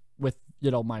socialize with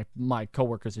my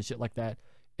coworkers and shit like that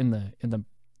in the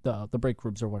break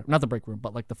rooms or whatever. Not the break room,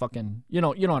 but like the fucking you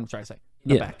know what I'm trying to say. In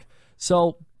the back.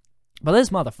 So, but this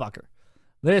motherfucker.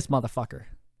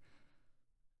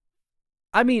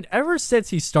 I mean, ever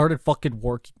since he started fucking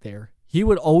working there, he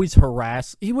would always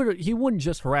harass. He wouldn't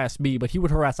just harass me, but he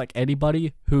would harass like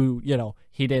anybody who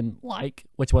he didn't like,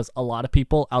 which was a lot of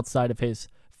people outside of his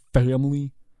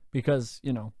family, because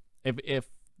if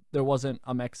there wasn't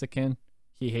a Mexican,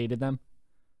 he hated them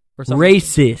or something.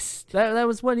 Racist. That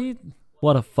was what he.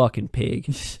 What a fucking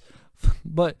pig.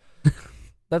 But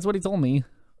that's what he told me,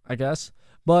 I guess.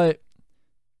 But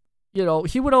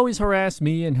he would always harass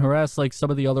me and harass like some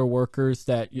of the other workers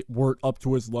that weren't up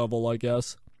to his level, I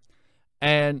guess.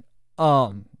 And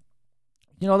there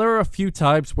were a few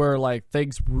times where like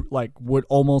things like would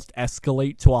almost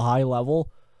escalate to a high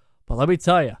level, but let me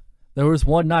tell you, there was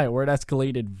one night where it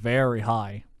escalated very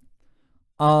high.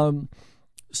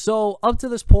 So up to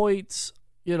this point,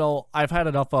 I've had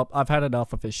enough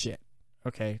of his shit.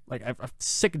 Okay, like I'm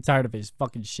sick and tired of his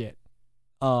fucking shit.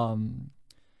 And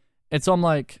so I'm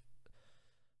like,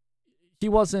 he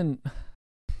wasn't. I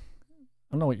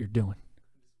don't know what you're doing.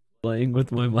 Playing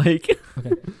with my mic.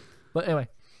 Okay. But anyway.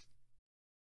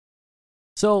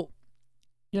 So,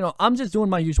 I'm just doing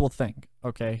my usual thing,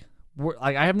 okay?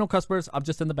 I have no customers. I'm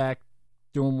just in the back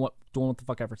doing what the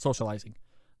fuck ever, socializing.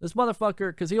 This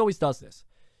motherfucker, because he always does this.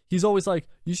 He's always like,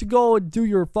 you should go and do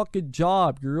your fucking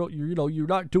job. You're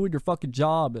not doing your fucking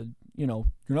job, and you're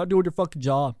not doing your fucking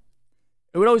job.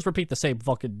 It would always repeat the same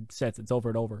fucking sentence over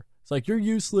and over. It's like, you're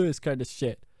useless kind of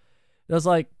shit. And I was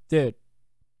like, dude,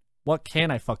 what can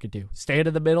I fucking do? Stand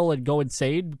in the middle and go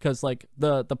insane? Because like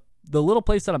the little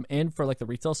place that I'm in for like the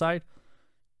retail side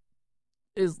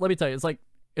is, let me tell you,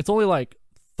 it's only like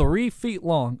 3 feet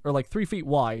long, or like 3 feet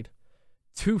wide,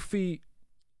 2 feet,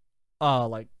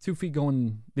 like 2 feet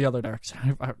going the other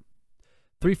direction.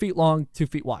 3 feet long, 2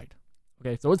 feet wide.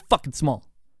 Okay, so it's fucking small.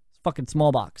 It's a fucking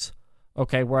small box.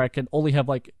 Okay, where I can only have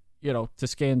like, to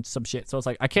scan some shit. So it's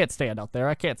like, I can't stand out there.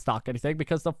 I can't stock anything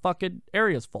because the fucking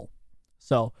area's full.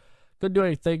 So Couldn't do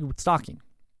anything with stocking.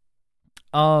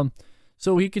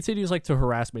 So he continues like to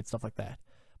harass me and stuff like that.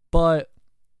 But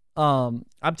I'm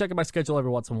checking my schedule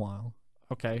every once in a while,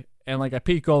 okay? And like I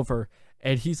peek over,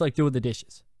 and he's like doing the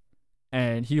dishes,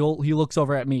 and he looks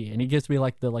over at me, and he gives me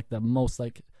like the most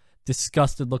like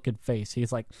disgusted looking face.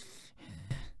 He's like,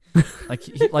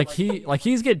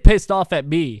 he's getting pissed off at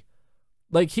me.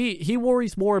 Like he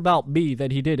worries more about me than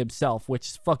he did himself, which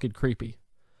is fucking creepy.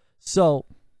 So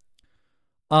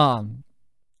I'm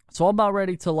about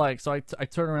ready to like, so I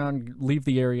turn around, leave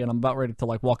the area, and I'm about ready to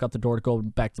like walk out the door to go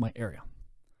back to my area.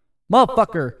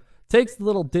 Motherfucker takes the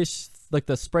little dish, like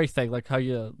the spray thing, like how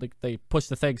you, like they push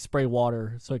the thing, spray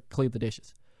water so it can clean the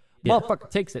dishes. Yeah. Motherfucker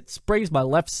takes it, sprays my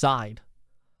left side,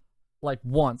 like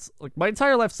once. Like my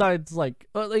entire left side's like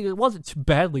it wasn't too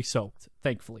badly soaked,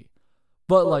 thankfully.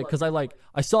 But like, cause I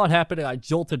saw it happen and I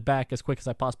jolted back as quick as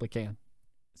I possibly can.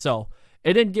 So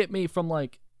it didn't get me from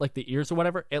like the ears or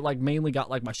whatever. It like mainly got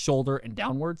like my shoulder and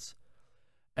downwards.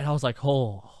 And I was like,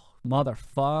 oh,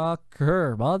 motherfucker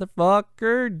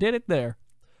did it there.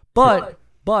 But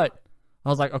I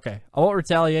was like, okay, I won't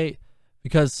retaliate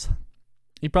because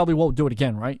he probably won't do it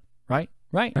again, right? Right?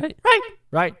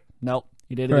 Nope,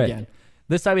 he did it again.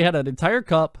 This time he had an entire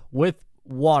cup with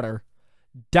water,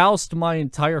 doused my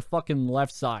entire fucking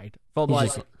left side from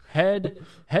like head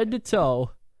to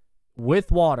toe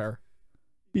with water.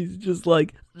 He's just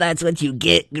like, that's what you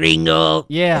get, gringo.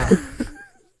 Yeah.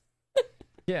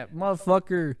 Yeah,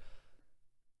 motherfucker.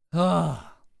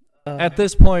 At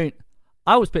this point,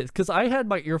 I was pissed because I had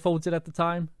my earphones in at the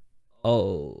time.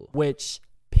 Oh. Which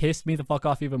pissed me the fuck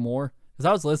off even more because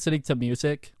I was listening to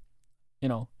music, you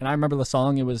know, and I remember the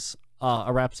song. It was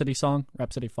a Rhapsody song,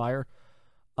 Rhapsody Fire.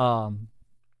 I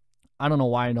don't know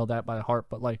why I know that by heart,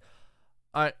 but like,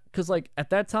 because like at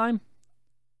that time,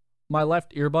 my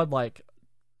left earbud like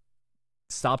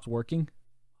stopped working.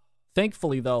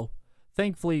 Thankfully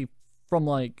from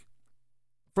like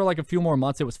for like a few more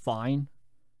months it was fine,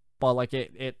 but like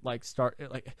it like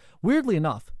weirdly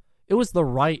enough it was the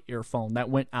right earphone that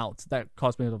went out that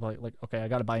caused me to like okay, I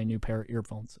gotta buy a new pair of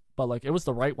earphones, but like it was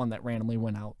the right one that randomly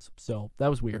went out, so that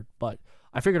was weird. But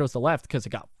I figured it was the left because it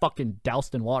got fucking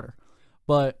doused in water.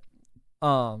 But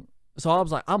so I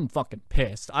was like, I'm fucking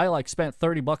pissed. I like spent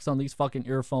 $30 on these fucking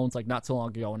earphones like not so long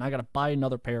ago, and I gotta buy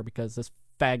another pair because this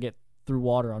faggot threw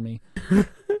water on me.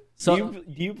 So do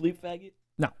you believe faggot?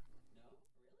 No.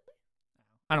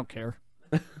 I don't care.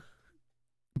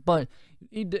 But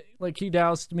he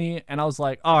doused me, and I was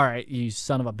like, all right, you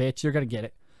son of a bitch, you're gonna get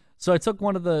it. So I took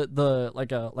one of the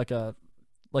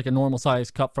like a normal size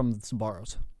cup from the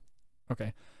Sbarros.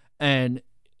 Okay. And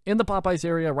in the Popeyes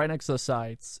area, right next to the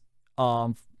sides,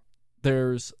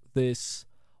 there's this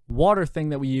water thing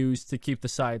that we use to keep the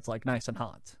sides like nice and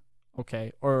hot.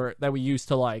 Okay. Or that we use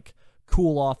to like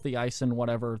cool off the ice and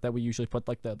whatever that we usually put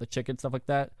like the chicken stuff like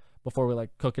that before we like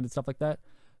cook it and stuff like that.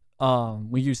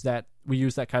 We use that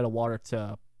kind of water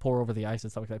to pour over the ice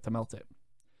and stuff like that to melt it.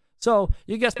 So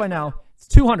you guess by now it's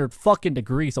 200 fucking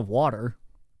degrees of water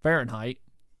Fahrenheit,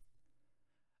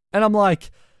 and I'm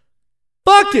like,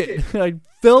 fuck it. I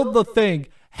filled the thing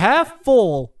half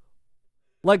full,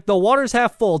 like the water's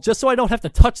half full, just so I don't have to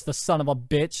touch the son of a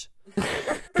bitch.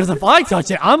 Because if I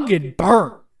touch it, I'm getting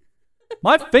burnt.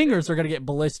 My fingers are gonna get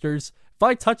blisters if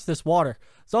I touch this water.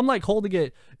 So I'm like holding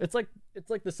it. It's like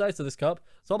the size of this cup.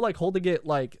 So I'm like holding it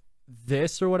like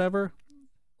this or whatever.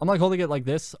 I'm like holding it like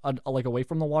this, like away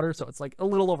from the water. So it's like a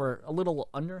little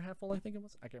under half full, I think it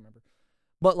was. I can't remember.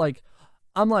 But like,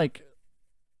 I'm like,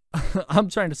 I'm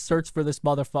trying to search for this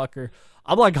motherfucker.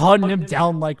 I'm like hunting him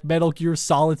down like Metal Gear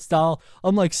Solid style.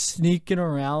 I'm like sneaking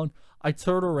around. I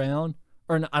turn around.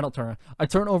 Or no, I don't turn around. I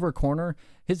turn over a corner.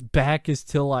 His back is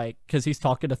to like, because he's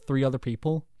talking to 3 other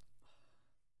people.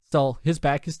 So his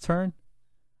back is turned.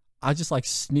 I just like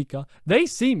sneak up. They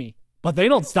see me, but they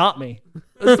don't stop me.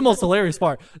 That's the most hilarious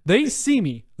part. They see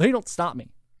me. They don't stop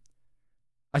me.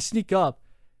 I sneak up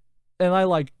and I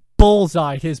like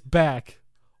bullseye his back.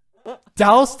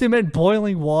 Doused him in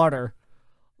boiling water.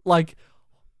 Like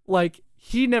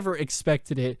he never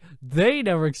expected it. They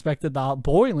never expected the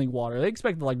boiling water. They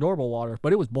expected like normal water,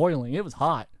 but it was boiling. It was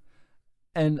hot.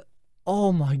 And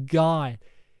oh my God,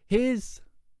 he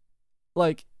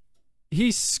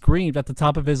screamed at the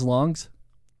top of his lungs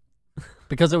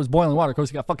because it was boiling water because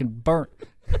he got fucking burnt.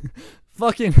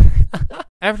 Fucking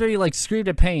after he like screamed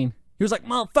in pain, he was like,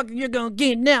 motherfucker, you're gonna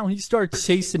get it now. He started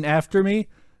chasing after me.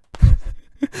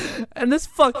 And this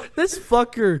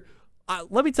fucker,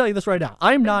 let me tell you this right now.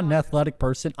 I'm not an athletic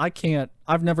person.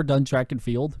 I've never done track and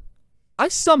field. I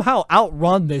somehow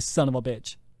outrun this son of a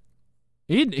bitch.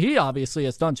 He obviously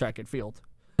has done track and field.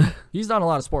 He's done a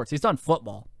lot of sports. He's done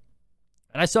football.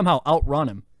 and I somehow outrun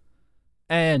him.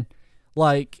 And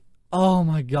like, oh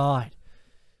my god,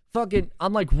 fucking,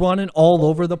 I'm like running all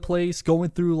over the place, going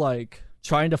through like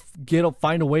trying to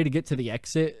find a way to get to the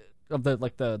exit of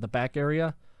the back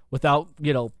area without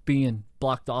being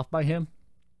blocked off by him,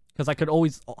 because I could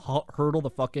always hurdle the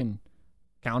fucking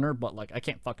counter, but like I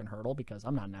can't fucking hurdle because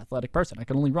I'm not an athletic person. I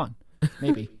can only run,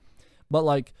 maybe. But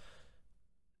like,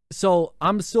 so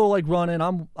I'm still like running.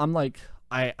 I'm like,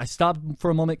 I stop for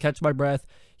a moment, catch my breath.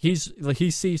 He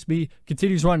sees me,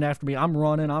 continues running after me. I'm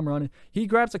running. He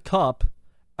grabs a cup,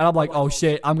 and I'm like, oh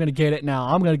shit, I'm gonna get it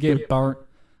now. I'm gonna get burnt.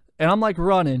 And I'm like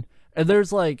running, and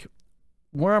there's like,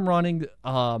 where I'm running,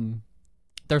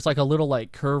 there's like a little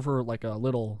like curve or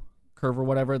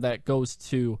whatever that goes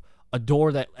to a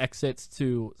door that exits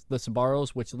to the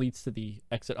Sbarro's, which leads to the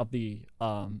exit of the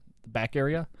back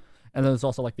area. And then there's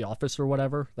also like the office or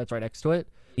whatever that's right next to it.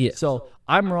 Yeah. So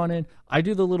I'm running. I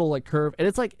do the little like curve, and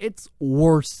it's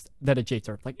worse than a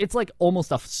J-turn. Like it's like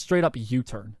almost a straight up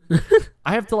U-turn.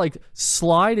 I have to like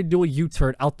slide and do a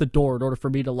U-turn out the door in order for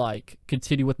me to like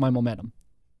continue with my momentum.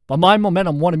 But my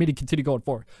momentum wanted me to continue going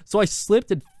forward. So I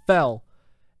slipped and fell,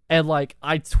 and like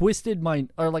I twisted I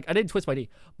didn't twist my knee,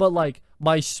 but like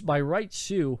my right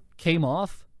shoe came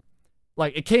off.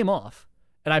 Like it came off,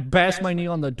 and I bashed my knee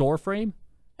on the door frame.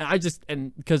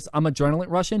 And because I'm adrenaline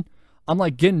rushing, I'm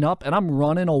like getting up and I'm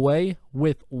running away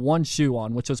with one shoe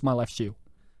on, which was my left shoe.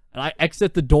 And I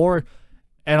exit the door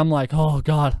and I'm like, oh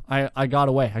God, I got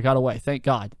away. Thank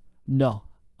God. No,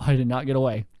 I did not get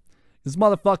away. This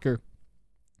motherfucker,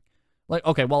 like,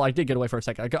 okay, well, I did get away for a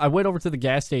second. I went over to the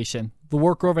gas station. The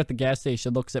worker over at the gas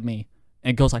station looks at me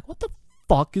and goes like, what the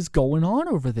fuck is going on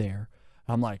over there?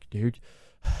 I'm like, dude,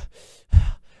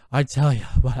 I tell you,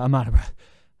 but I'm out of breath.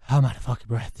 I'm out of fucking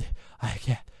breath, dude. I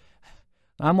can't.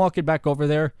 I'm walking back over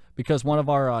there because one of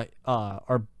our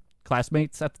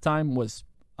classmates at the time was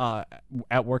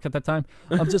at work at that time.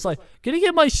 I'm just like, can you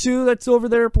get my shoe that's over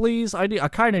there, please? I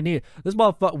kind of need it. This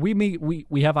motherfucker.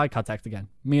 We have eye contact again.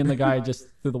 Me and the guy just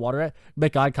threw the water at.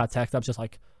 Make eye contact. I'm just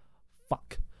like,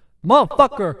 fuck.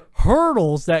 Motherfucker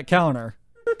hurdles that counter,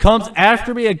 comes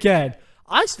after me again.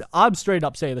 I'm straight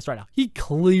up saying this right now. He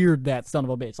cleared that son of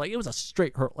a bitch. Like, it was a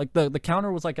straight hurdle. Like, the counter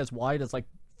was, like, as wide as, like,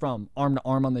 from arm to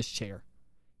arm on this chair.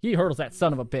 He hurdles that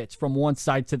son of a bitch from one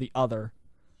side to the other.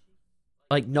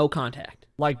 Like, no contact.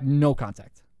 Like, no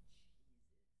contact.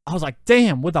 I was like,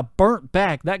 damn, with a burnt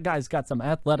back, that guy's got some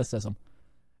athleticism. And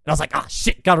I was like, ah,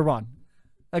 shit, gotta run.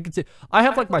 I could see. I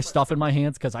have, like, my stuff in my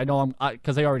hands because I know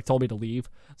because they already told me to leave.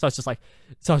 So I was just like,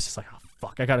 oh,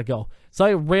 fuck, I gotta go. So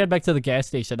I ran back to the gas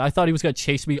station. I thought he was gonna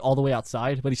chase me all the way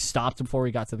outside, but he stopped before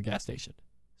he got to the gas station.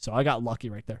 So I got lucky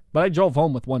right there. But I drove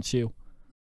home with one shoe.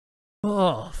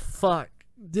 Oh, fuck.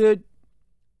 Dude.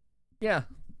 Yeah.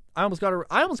 I almost got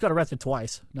arrested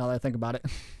twice, now that I think about it.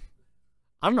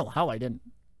 I don't know how I didn't.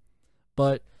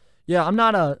 But yeah, I'm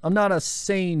not a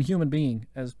sane human being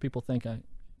as people think I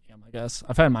am, I guess.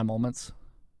 I've had my moments.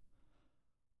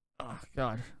 Oh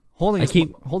God. Holding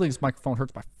this microphone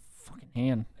hurts my fucking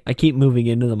hand. I keep moving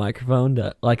into the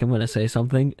microphone like I'm going to say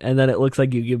something, and then it looks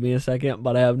like you give me a second,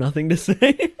 but I have nothing to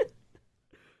say.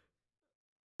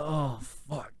 Oh,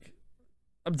 fuck.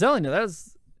 I'm telling you,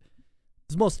 that's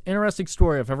the most interesting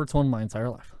story I've ever told in my entire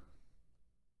life.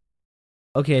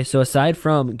 Okay, so aside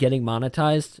from getting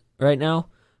monetized right now,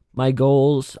 my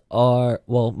goals are,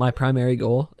 well, my primary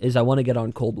goal is I want to get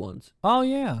on Cold Ones. Oh,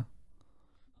 yeah.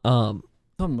 Talking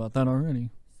about that already.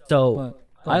 So,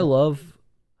 I love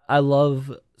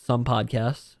some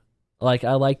podcasts. Like,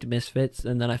 I liked Misfits,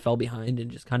 and then I fell behind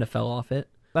and just kind of fell off it.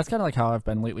 That's kind of like how I've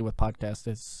been lately with podcasts.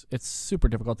 It's super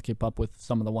difficult to keep up with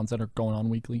some of the ones that are going on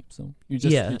weekly. So you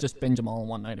just binge them all in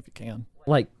one night if you can.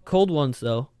 Like Cold Ones,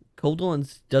 though. Cold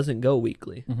Ones doesn't go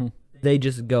weekly. Mm-hmm. They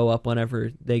just go up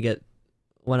whenever they get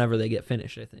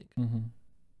finished, I think.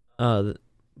 Mm-hmm.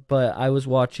 But I was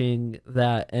watching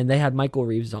that, and they had Michael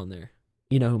Reeves on there.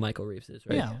 You know who Michael Reeves is,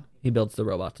 right? Yeah. He builds the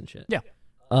robots and shit. Yeah.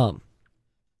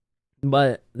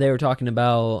 But they were talking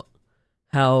about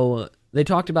how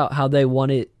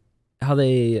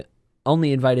they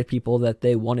only invited people that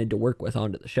they wanted to work with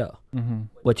onto the show, mm-hmm.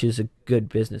 which is a good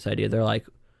business idea. They're like,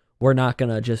 we're not going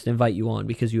to just invite you on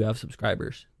because you have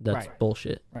subscribers. That's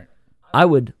bullshit. Right. I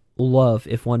would love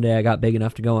if one day I got big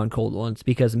enough to go on Cold Ones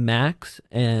because Max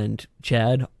and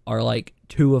Chad are like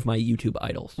two of my YouTube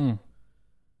idols.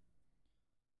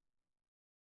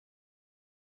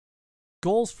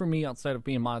 Goals for me outside of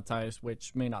being monetized,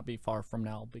 which may not be far from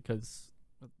now because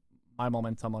my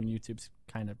momentum on YouTube's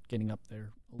kind of getting up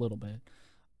there a little bit.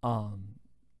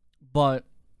 But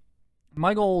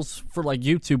my goals for like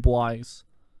YouTube wise,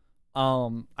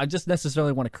 I just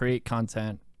necessarily want to create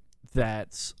content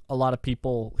that a lot of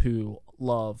people who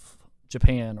love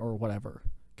Japan or whatever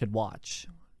could watch.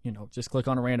 Just click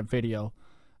on a random video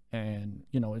and,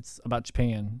 it's about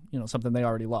Japan, something they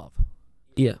already love.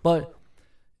 Yeah. But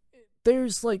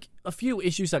there's like a few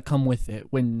issues that come with it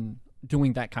when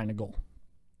doing that kind of goal.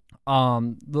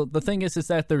 The thing is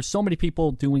that there's so many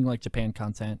people doing like Japan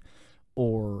content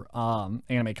or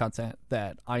anime content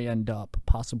that I end up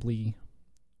possibly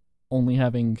only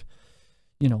having,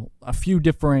 a few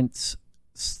different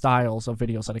styles of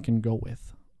videos that I can go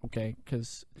with. Okay,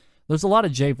 because there's a lot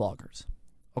of J-vloggers,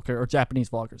 okay, or Japanese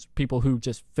vloggers, people who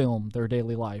just film their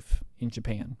daily life in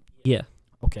Japan. Yeah.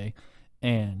 Okay,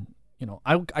 and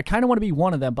I kind of want to be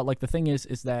one of them, but like the thing is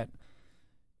that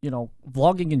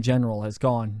vlogging in general has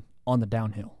gone on the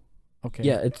downhill. Okay.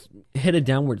 Yeah, it's hit a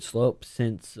downward slope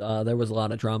since there was a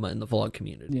lot of drama in the vlog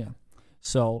community. Yeah.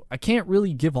 So I can't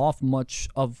really give off much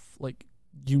of like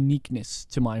uniqueness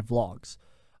to my vlogs.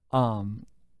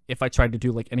 If I tried to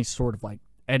do like any sort of like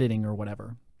editing or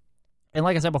whatever. And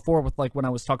like I said before, with like when I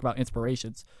was talking about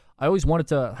inspirations, I always wanted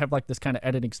to have like this kind of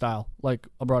editing style, like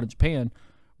abroad in Japan,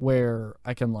 where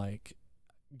I can like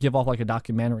give off like a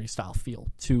documentary style feel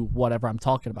to whatever I'm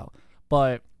talking about.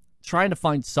 But trying to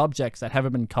find subjects that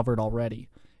haven't been covered already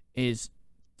is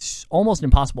almost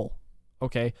impossible.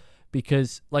 Okay,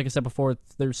 because like I said before,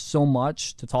 there's so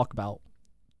much to talk about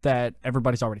that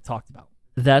everybody's already talked about.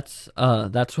 That's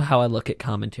how I look at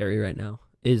commentary right now.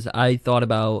 Is I thought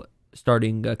about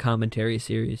starting a commentary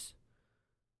series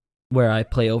where I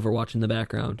play Overwatch in the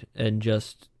background and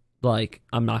just like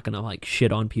I'm not gonna like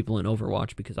shit on people in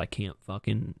Overwatch because I can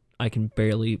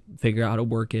barely figure out how to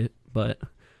work it, but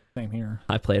same here.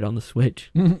 I play it on the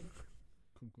Switch. Good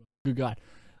God.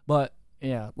 But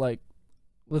yeah, like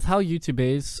with how YouTube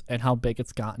is and how big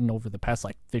it's gotten over the past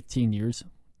like 15 years,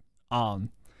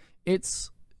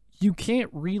 you can't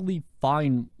really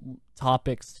find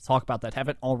topics to talk about that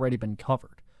haven't already been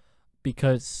covered.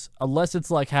 Because unless it's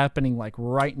like happening like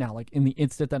right now, like in the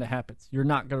instant that it happens, you're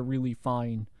not going to really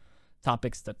find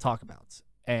topics to talk about.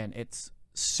 And it's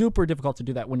super difficult to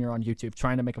do that when you're on YouTube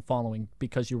trying to make a following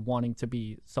because you're wanting to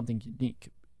be something unique,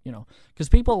 because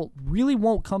people really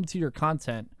won't come to your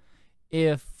content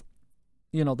if,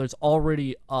 there's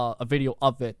already a video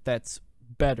of it that's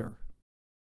better.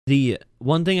 The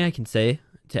one thing I can say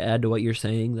to add to what you're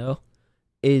saying though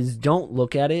is don't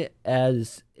look at it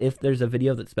as if there's a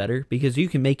video that's better, because you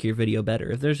can make your video better.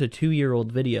 If there's a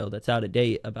 2-year-old video that's out of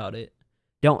date about it,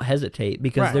 don't hesitate,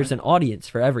 because there's an audience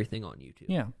for everything on YouTube.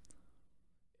 Yeah.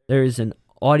 There is an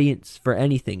audience for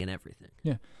anything and everything.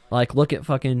 Yeah. Like, look at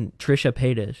fucking Trisha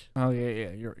Paytas. Oh,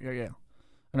 yeah. Yeah.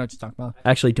 I know what you're talking about.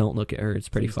 Actually, don't look at her. It's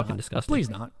pretty Please fucking not. disgusting. Please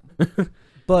not.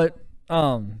 But,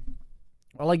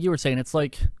 like you were saying, it's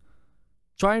like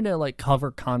trying to like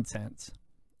cover content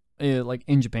like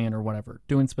in Japan or whatever,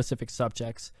 doing specific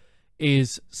subjects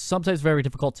is sometimes very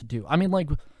difficult to do. I mean, like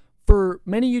for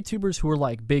many YouTubers who are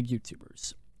like big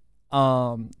YouTubers,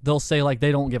 they'll say like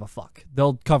they don't give a fuck.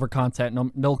 They'll cover content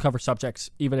and they'll cover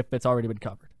subjects even if it's already been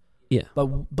covered. Yeah.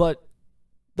 But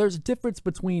there's a difference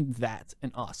between that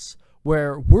and us,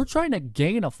 where we're trying to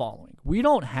gain a following. We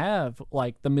don't have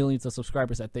like the millions of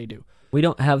subscribers that they do. We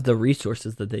don't have the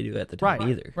resources that they do at the time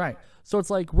either. Right. So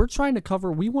it's like we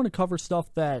want to cover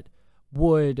stuff that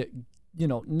would,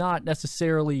 not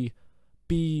necessarily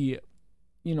be,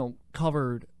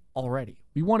 covered already.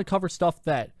 We want to cover stuff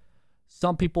that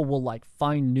some people will like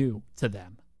find new to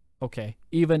them. Okay.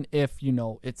 Even if,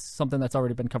 it's something that's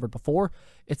already been covered before,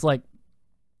 it's like,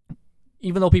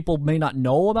 even though people may not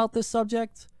know about this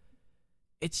subject,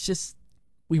 it's just,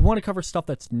 we want to cover stuff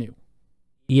that's new.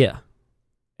 Yeah.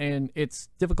 And it's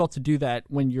difficult to do that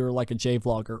when you're like a J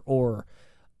vlogger or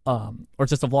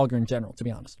just a vlogger in general, to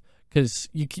be honest. Because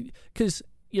being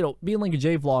like a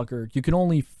J vlogger, you can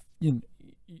only,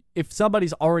 if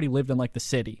somebody's already lived in like the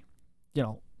city,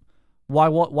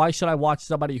 why should I watch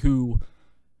somebody who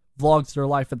vlogs their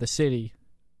life in the city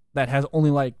that has only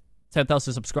like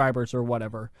 10,000 subscribers or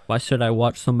whatever? Why should I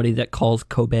watch somebody that calls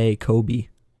Kobe?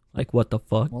 Like, what the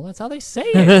fuck? Well, that's how they say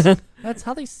it. That's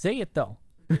how they say it, though.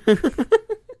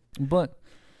 But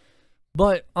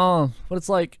it's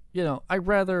like, I'd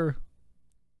rather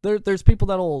there's people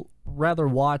that'll rather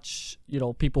watch,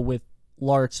 people with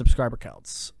large subscriber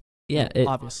counts. Yeah,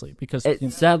 obviously, because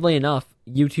sadly enough,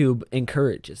 YouTube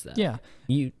encourages that. Yeah.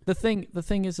 The thing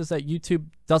is that YouTube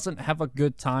doesn't have a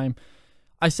good time.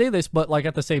 I say this, but like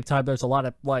at the same time, there's a lot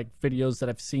of like videos that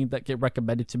I've seen that get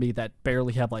recommended to me that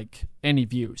barely have like any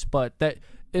views. But that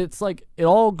it's like it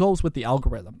all goes with the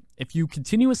algorithm. If you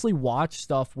continuously watch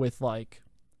stuff with like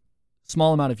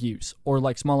small amount of views or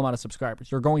like small amount of subscribers,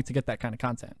 you're going to get that kind of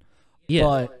content.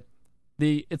 Yeah.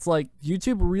 It's like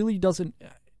YouTube really doesn't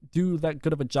do that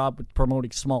good of a job with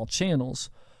promoting small channels,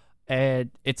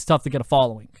 and it's tough to get a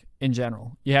following in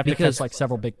general. You have to catch like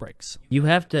several big breaks. You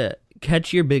have to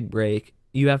catch your big break.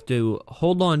 You have to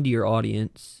hold on to your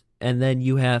audience, and then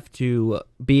you have to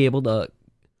be able to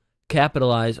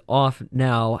capitalize off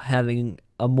now having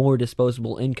a more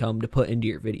disposable income to put into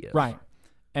your videos. Right.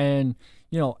 And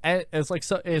you know, as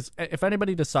if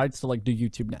anybody decides to like do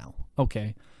YouTube now,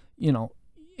 okay, you know,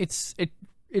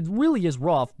 it really is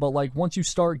rough, but like once you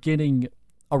start getting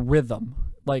a rhythm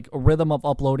of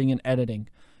uploading and editing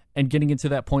and getting into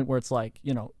that point where it's like,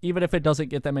 you know, even if it doesn't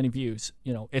get that many views,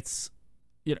 you know, it's,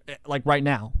 you know, like right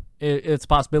now, it's a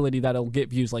possibility that it'll get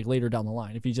views like later down the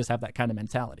line if you just have that kind of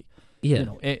mentality. Yeah. You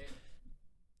know, it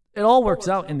all works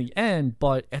out in the end,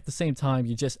 but at the same time,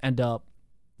 you just end up,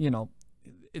 you know,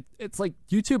 it's like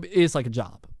YouTube is like a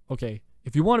job. Okay,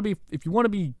 if you want to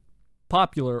be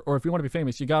popular or if you want to be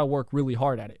famous, you gotta work really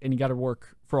hard at it, and you gotta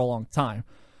work for a long time.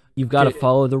 You've got to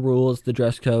follow the rules, the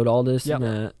dress code, all this and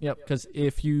that. Yep. Because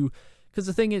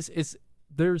the thing is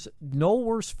there's no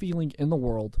worse feeling in the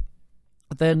world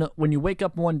than when you wake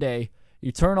up one day,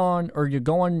 you turn on or you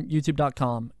go on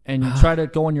YouTube.com and you try to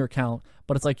go on your account,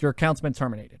 but it's like your account's been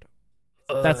terminated.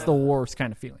 That's the worst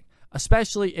kind of feeling,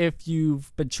 especially if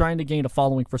you've been trying to gain a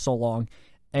following for so long,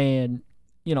 and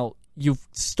you know you've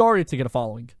started to get a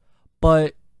following,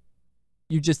 but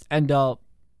you just end up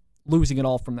losing it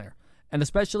all from there. And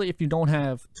especially if you don't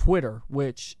have Twitter,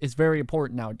 which is very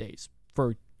important nowadays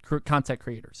for content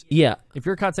creators. Yeah. If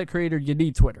you're a content creator, you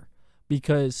need Twitter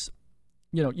because,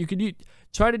 you know, you could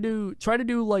try to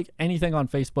do like anything on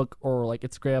Facebook or like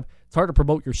Instagram. It's hard to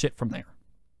promote your shit from there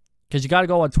because you got to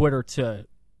go on Twitter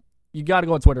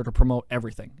to promote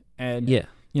everything. And yeah,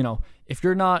 you know, if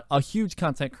you're not a huge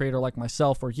content creator like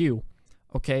myself or you,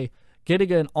 okay,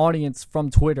 getting an audience from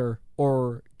Twitter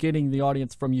or getting the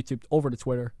audience from YouTube over to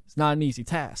Twitter is not an easy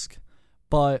task.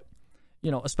 But, you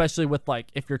know, especially with like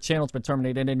if your channel's been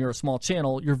terminated and you're a small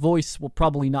channel, your voice will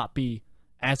probably not be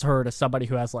as heard as somebody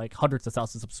who has like hundreds of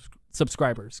thousands of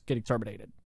subscribers getting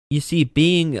terminated. You see,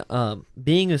 being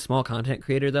a small content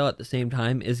creator though at the same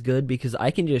time is good because I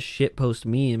can just shit post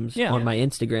memes on my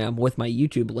Instagram with my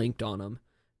YouTube linked on them,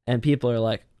 and people are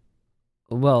like,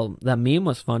 well, that meme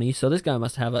was funny, so this guy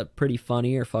must have a pretty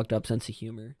funny or fucked up sense of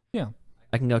humor. Yeah.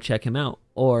 I can go check him out.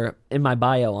 Or in my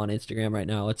bio on Instagram right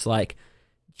now, it's like,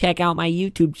 check out my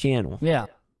YouTube channel. Yeah.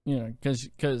 You know,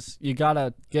 because you got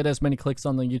to get as many clicks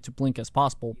on the YouTube link as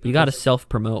possible. You got to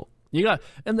self-promote. You got,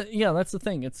 that's the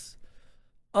thing. It's,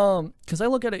 because I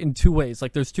look at it in two ways.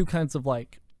 Like, there's two kinds of,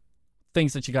 like,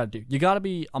 things that you got to do. You got to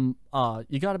be,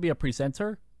 a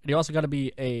presenter, and you also got to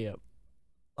be a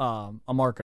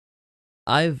marketer.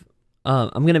 I'm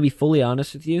going to be fully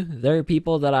honest with you. There are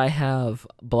people that I have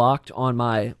blocked on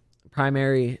my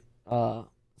primary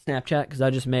Snapchat because I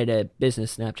just made a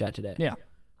business Snapchat today. Yeah.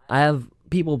 I have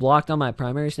people blocked on my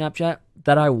primary Snapchat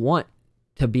that I want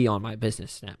to be on my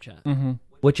business Snapchat,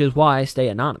 which is why I stay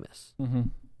anonymous.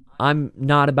 I'm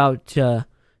not about to,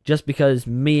 just because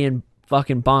me and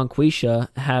fucking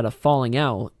Bonquisha had a falling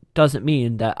out, doesn't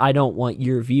mean that I don't want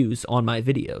your views on my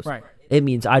videos. Right. It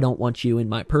means I don't want you in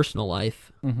my personal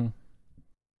life.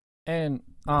 And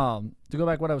to go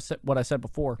back what I said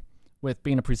before with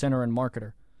being a presenter and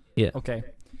marketer. Yeah. Okay.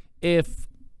 If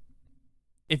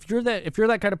you're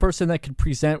that kind of person that can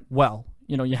present well,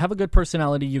 you know, you have a good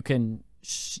personality, you can,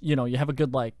 you know, you have a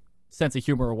good like sense of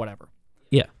humor or whatever.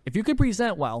 Yeah. If you can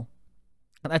present well,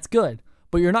 that's good.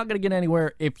 But you're not going to get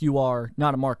anywhere if you are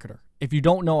not a marketer. If you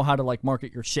don't know how to like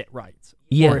market your shit right.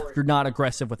 Yeah. Or if you're not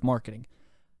aggressive with marketing.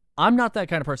 I'm not that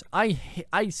kind of person.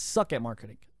 I suck at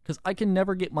marketing because I can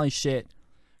never get my shit.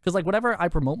 Because like whenever I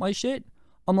promote my shit,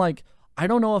 I'm like, I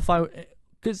don't know if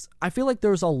because I feel like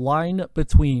there's a line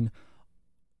between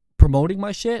promoting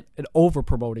my shit and over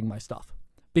promoting my stuff.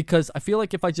 Because I feel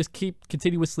like if I just keep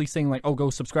continuously saying like, oh, go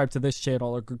subscribe to this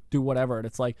channel or do whatever, and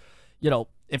it's like, you know,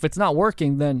 if it's not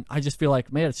working, then I just feel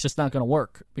like, man, it's just not going to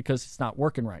work because it's not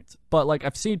working right. But like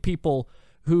I've seen people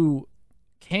who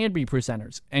can be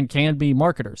presenters and can be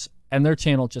marketers, and their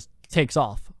channel just takes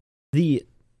off. The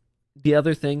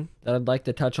other thing that I'd like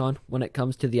to touch on when it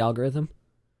comes to the algorithm,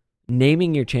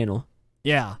 naming your channel.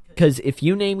 Yeah. Because if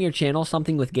you name your channel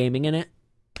something with gaming in it,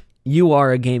 you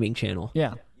are a gaming channel.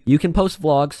 Yeah. You can post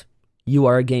vlogs, you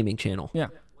are a gaming channel. Yeah.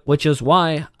 Which is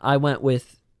why I went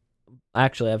with,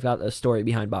 actually, I've got a story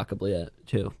behind BakaBlyat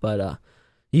too, but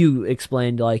you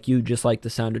explained like you just like the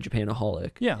sound of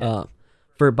Japanaholic. Yeah.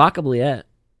 For BakaBlyat,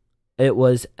 it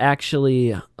was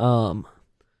actually, I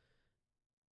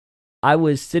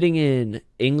was sitting in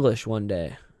English one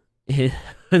day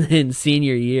in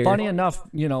senior year. Funny enough,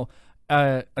 you know,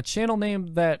 a channel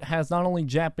name that has not only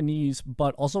Japanese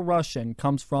but also Russian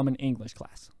comes from an English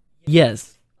class.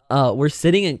 Yes. We're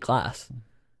sitting in class.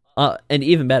 And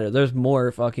even better, there's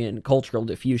more fucking cultural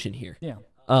diffusion here. Yeah.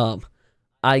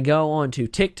 I go onto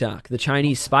TikTok, the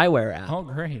Chinese spyware app. Oh,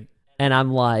 great. And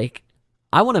I'm like,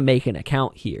 I want to make an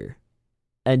account here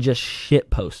and just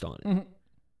shitpost on it.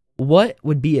 Mm-hmm. What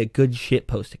would be a good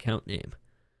shitpost account name?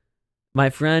 My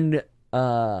friend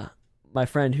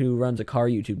who runs a car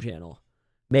YouTube channel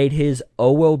made his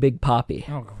Owo Big Poppy.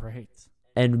 Oh, great.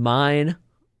 And mine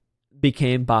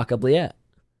became BakaBlyat.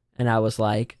 And I was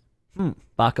like,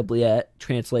 BakaBlyat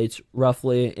translates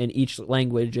roughly in each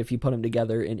language. If you put them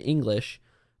together in English,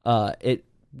 it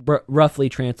roughly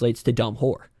translates to dumb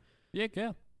whore.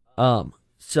 Yeah.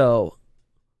 So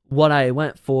what I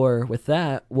went for with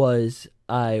that was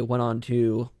I went on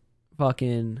to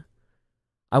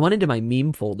I went into my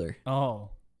meme folder. Oh.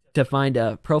 To find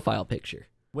a profile picture.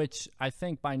 Which I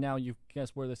think by now you guess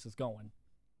where this is going.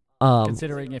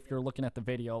 Considering if you're looking at the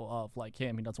video of like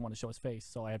him, he doesn't want to show his face,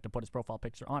 so I have to put his profile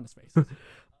picture on his face.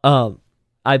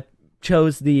 I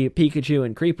chose the Pikachu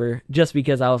and Creeper just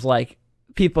because I was like,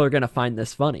 people are gonna find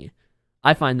this funny.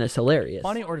 I find this hilarious.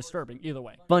 Funny or disturbing, either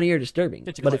way. Funny or disturbing,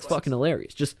 but it's fucking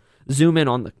hilarious. Just zoom in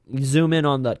on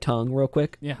the tongue real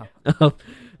quick. Yeah.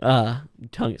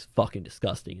 Tongue is fucking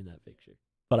disgusting in that picture,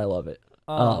 but I love it.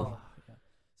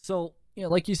 So,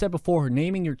 like you said before,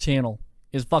 naming your channel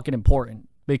is fucking important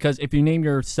because if you name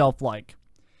yourself like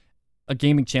a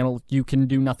gaming channel, you can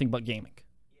do nothing but gaming.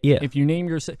 Yeah. If you name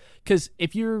yourself, because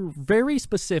if you're very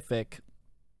specific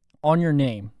on your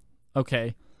name,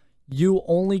 okay, you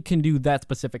only can do that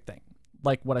specific thing.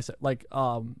 Like what I said, like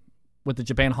with the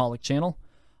Japanholic channel,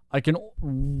 I can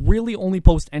really only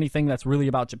post anything that's really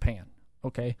about Japan,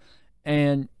 okay?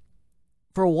 And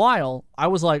for a while, I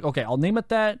was like, okay, I'll name it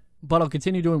that, but I'll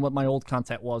continue doing what my old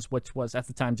content was, which was at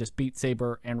the time just Beat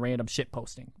Saber and random shit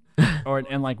posting,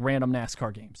 and like random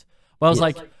NASCAR games. But I was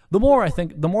like, the more I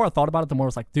thought about it, the more I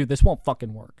was like, dude, this won't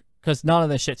fucking work because none of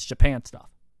this shit's Japan stuff.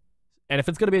 And if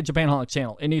it's gonna be a Japanholic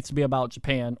channel, it needs to be about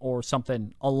Japan or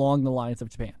something along the lines of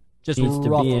Japan. Just needs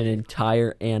roughly. To be an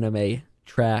entire anime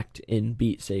tracked in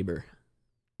Beat Saber.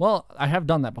 Well, I have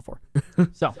done that before,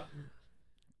 so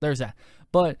there's that.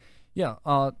 But yeah,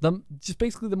 just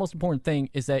basically the most important thing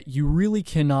is that you really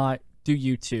cannot do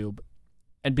YouTube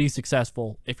and be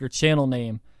successful if your channel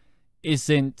name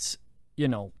isn't,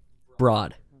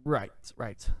 broad. Right.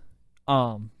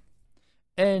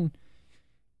 And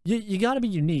you got to be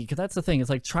unique. That's the thing. It's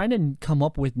like trying to come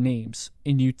up with names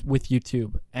with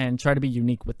YouTube and try to be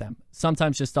unique with them.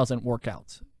 Sometimes just doesn't work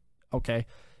out. Okay,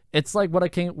 it's like what I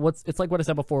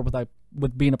said before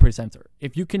with being a presenter.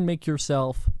 If you can make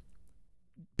yourself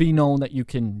be known that you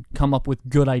can come up with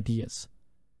good ideas.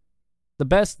 The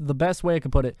best way I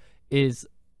can put it is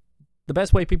the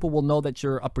best way people will know that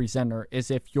you're a presenter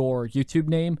is if your YouTube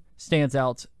name stands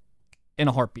out in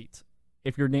a heartbeat.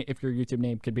 If your YouTube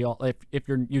name could be if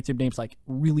your YouTube name's like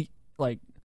really like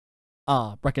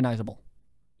recognizable.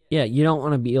 Yeah, you don't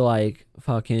want to be like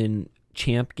fucking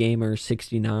Champ Gamer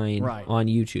 69 on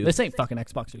YouTube. This ain't fucking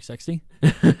Xbox 360.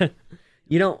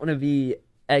 You don't want to be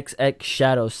XX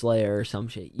Shadow Slayer or some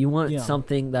shit. You want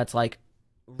something that's like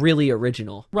really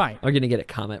original. Right. We're going to get a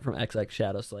comment from XX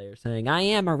Shadow Slayer saying, I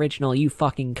am original, you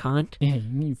fucking cunt. Yeah,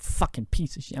 you fucking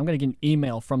piece of shit. I'm going to get an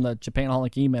email from the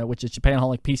Japanholic email, which is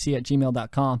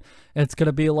japanholicpc@gmail.com. It's going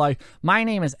to be like, my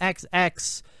name is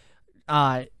XX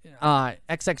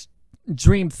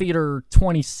Dream Theater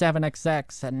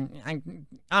 27XX, and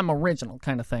I'm original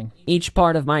kind of thing. Each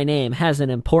part of my name has an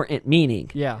important meaning.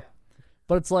 Yeah.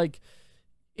 But it's like,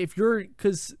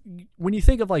 because when you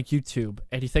think of like YouTube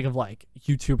and you think of like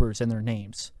YouTubers and their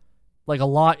names, like a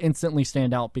lot instantly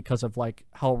stand out because of like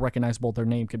how recognizable their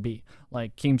name could be.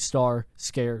 Like Keemstar,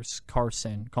 Scares,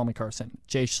 Carson, Call Me Carson,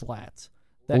 Jay Schlatt.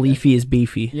 Leafy is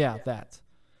beefy. Yeah, that.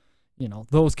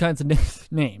 Those kinds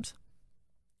of names.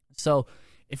 So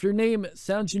if your name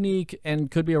sounds unique and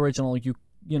could be original, you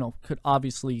could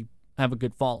obviously have a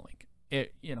good following,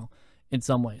 in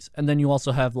some ways. And then you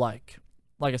also have like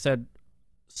I said,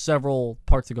 several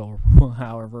parts ago, or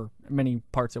however many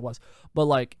parts it was. But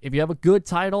like, if you have a good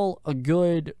title, a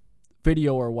good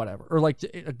video or whatever, or like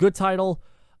a good title,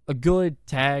 a good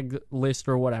tag list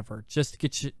or whatever, just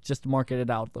to market it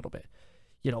out a little bit,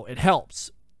 it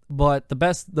helps. But the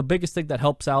biggest thing that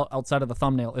helps out outside of the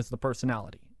thumbnail is the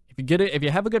personality. If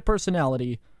you have a good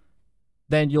personality,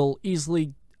 then you'll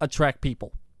easily attract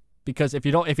people. Because if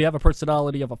you have a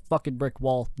personality of a fucking brick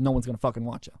wall, no one's gonna fucking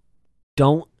watch you.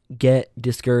 Don't get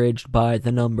discouraged by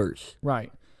the numbers. Right.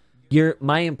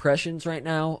 My impressions right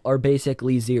now are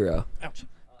basically 0. Ouch.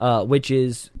 which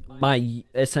is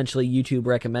essentially YouTube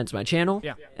recommends my channel,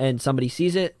 Yeah. and somebody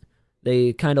sees it,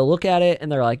 they kind of look at it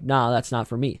and they're like, nah, that's not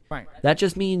for me. Right. That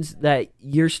just means that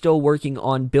you're still working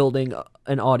on building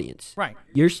an audience. Right.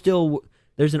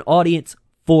 There's an audience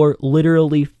for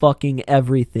literally fucking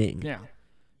everything. Yeah.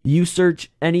 You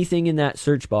search anything in that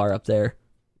search bar up there,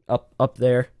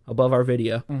 above our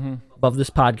video, above this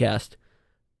podcast,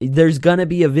 there's gonna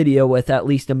be a video with at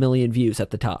least 1 million views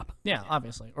at the top. Yeah,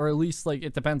 obviously. Or at least, like,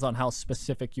 it depends on how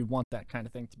specific you want that kind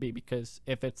of thing to be, because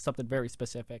if it's something very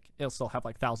specific, it'll still have,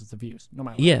 like, thousands of views, no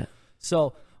matter what. Yeah.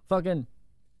 So, fucking,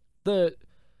 the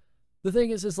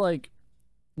thing is, like,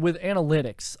 with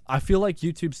analytics, I feel like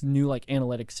YouTube's new, like,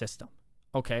 analytics system,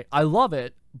 okay? I love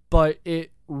it, but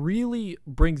it really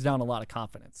brings down a lot of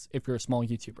confidence if you're a small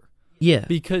YouTuber. Yeah.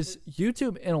 Because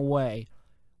YouTube, in a way,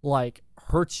 like,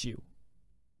 hurts you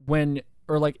when,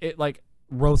 or like it like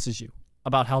roasts you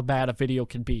about how bad a video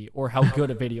can be or how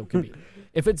good a video can be.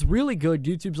 If it's really good,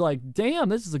 YouTube's like, damn,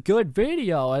 this is a good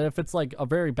video. And if it's like a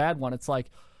very bad one, it's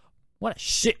like, what a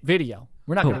shit video.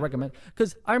 We're not going to recommend.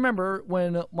 Because I remember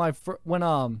when my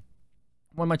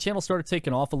channel started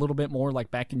taking off a little bit more,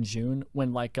 like back in June,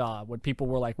 when when people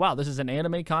were like, wow, this is an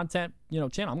anime content,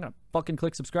 channel, I'm gonna fucking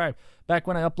click subscribe. Back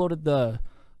when I uploaded the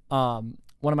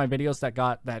one of my videos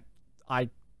that I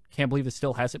can't believe it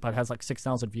still has it, but it has like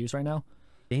 6,000 views right now.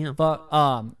 Damn. But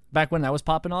back when that was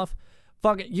popping off,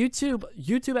 fuck it,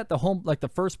 YouTube at the home, like the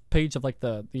first page of like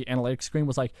the analytics screen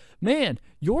was like, man,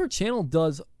 your channel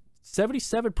does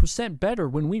 77% better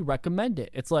when we recommend it.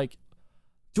 It's like,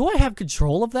 do I have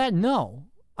control of that? No.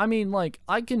 I mean, like,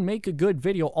 I can make a good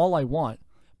video all I want,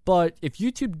 but if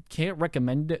YouTube can't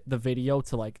recommend the video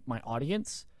to like my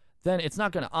audience, then it's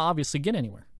not gonna obviously get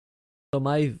anywhere. So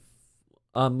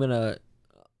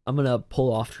I'm gonna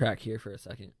pull off track here for a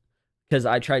second, because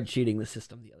I tried cheating the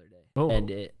system the other day,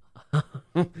 and it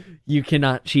you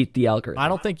cannot cheat the algorithm. I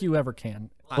don't think you ever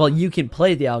can. Well, you can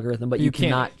play the algorithm, but you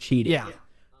cannot cheat it.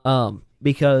 Yeah.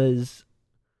 Because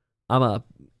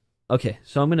okay,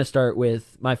 so I'm gonna start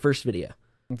with my first video.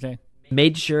 Okay.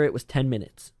 Made sure it was 10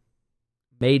 minutes.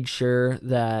 Made sure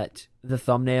that the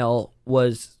thumbnail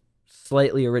was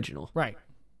slightly original. Right.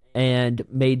 And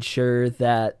made sure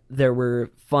that there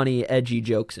were funny, edgy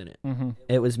jokes in it. Mm-hmm.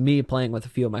 It was me playing with a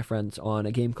few of my friends on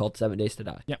a game called 7 Days to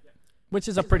Die. Yep. Which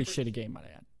is a pretty shitty game, might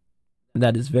I add.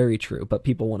 That is very true, but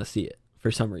people want to see it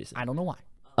for some reason. I don't know why.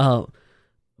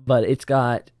 But it's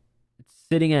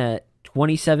sitting at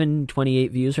 27,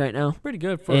 28 views right now. Pretty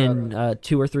good for in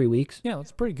 2 or 3 weeks. Yeah,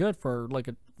 that's pretty good for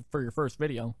for your first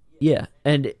video. Yeah,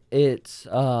 and its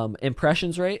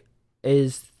impressions rate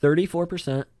is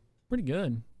 34%. Pretty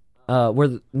good.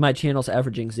 My channel's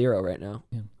averaging 0 right now.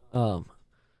 Yeah.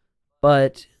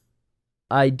 But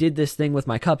I did this thing with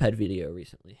my Cuphead video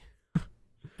recently.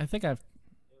 I think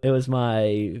It was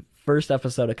my first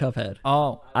episode of Cuphead.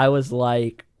 Oh. I was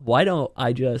like, why don't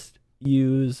I just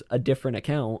use a different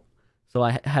account? So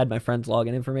I had my friend's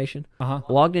login information,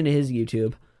 logged into his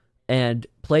YouTube, and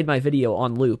played my video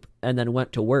on loop, and then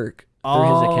went to work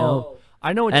through his account.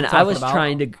 I know what and you're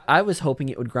talking about. I was hoping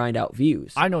it would grind out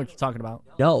views. I know what you're talking about.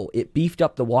 No, it beefed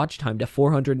up the watch time to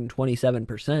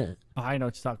 427%. I know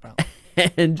what you're talking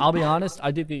about. And I'll be honest,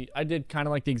 I did kind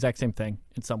of like the exact same thing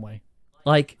in some way.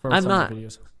 Like, For I'm some of the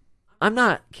videos. I'm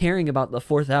not caring about the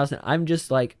 4,000. I'm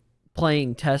just like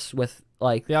playing tests with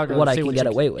like The algorithm, what I see can what get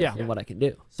you away can- with yeah. and what I can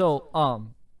do.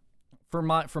 So, for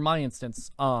my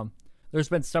instance, there's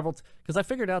been several because I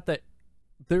figured out that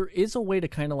there is a way to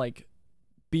kind of like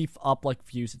beef up like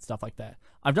views and stuff like that.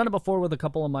 I've done it before with a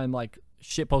couple of my like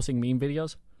shit posting meme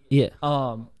videos. Yeah.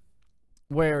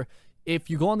 Where if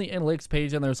you go on the analytics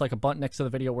page and there's like a button next to the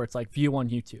video where it's like view on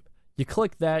YouTube, you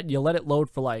click that, you let it load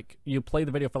for like, you play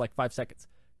the video for like 5 seconds,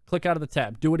 click out of the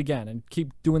tab, do it again, and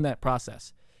keep doing that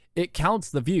process. It counts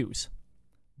the views,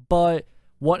 but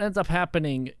what ends up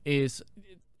happening is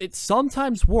it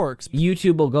sometimes works.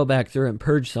 YouTube will go back through and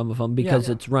purge some of them because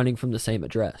it's running from the same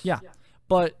address. Yeah.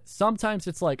 But sometimes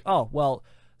it's like, oh, well,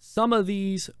 some of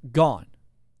these gone,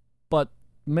 but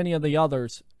many of the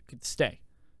others could stay.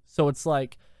 So it's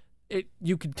like,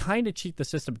 you could kind of cheat the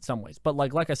system in some ways. But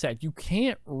like I said, you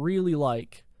can't really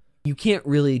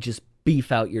just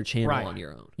beef out your channel on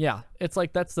your own. Yeah. It's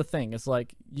like, that's the thing. It's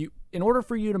like, in order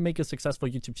for you to make a successful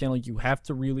YouTube channel, you have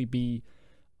to really be,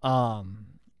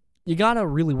 you got to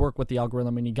really work with the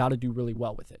algorithm and you got to do really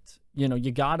well with it.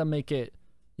 You got to make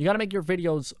your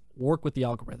videos work with the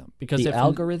algorithm because the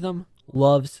algorithm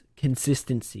loves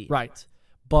consistency. Right.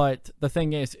 But the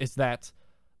thing is that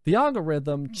the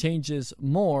algorithm changes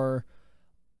more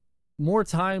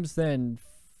times than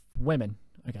women,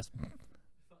 I guess.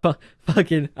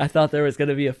 Fucking, I thought there was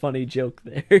gonna be a funny joke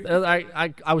there.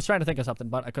 I was trying to think of something,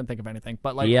 but I couldn't think of anything.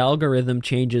 But like the algorithm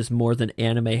changes more than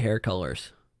anime hair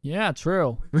colors. Yeah,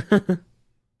 true.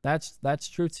 That's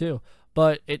true too.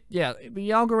 But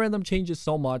the algorithm changes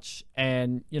so much,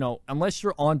 and unless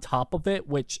you're on top of it,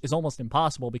 which is almost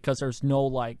impossible because there's no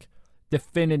like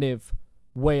definitive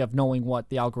way of knowing what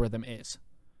the algorithm is.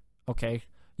 Okay,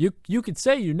 you could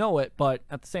say you know it, but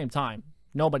at the same time,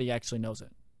 nobody actually knows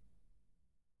it.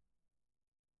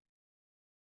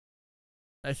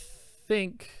 I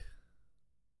think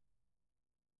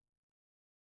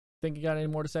you got any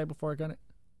more to say before I got it?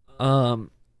 I'm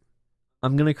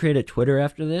gonna create a Twitter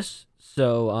after this,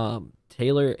 so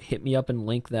Taylor, hit me up and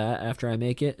link that after I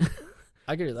make it.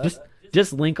 I can do that.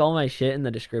 Just link all my shit in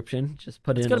the description. Just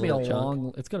put it. It's gonna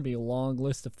be a long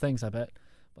list of things, I bet.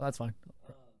 But that's fine.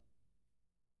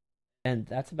 And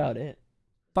that's about it.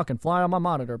 Fucking fly on my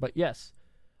monitor, but yes,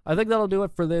 I think that'll do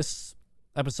it for this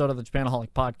episode of the Japanaholic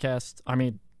podcast. I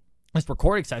mean, this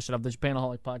recording session of the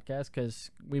Japanaholic podcast, because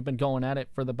we've been going at it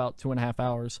for about 2.5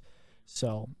 hours.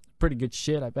 So pretty good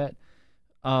shit, I bet.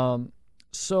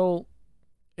 So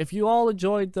if you all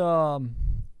enjoyed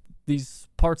these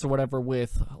parts or whatever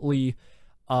with Lee,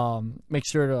 make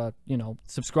sure to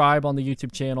subscribe on the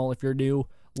YouTube channel if you're new.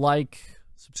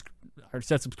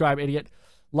 Subscribe, idiot.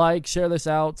 Share this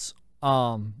out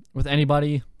with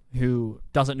anybody who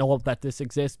doesn't know that this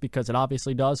exists, because it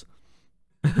obviously does.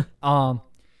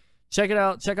 Check it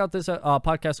out. Check out this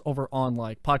podcast over on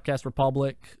Podcast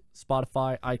Republic,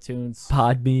 Spotify, iTunes,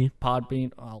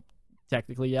 Podbean. Well,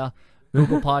 technically, yeah.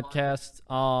 Google Podcast,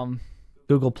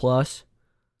 Google Plus.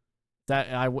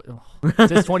 Is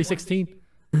this 2016?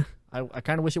 I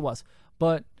kind of wish it was,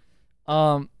 but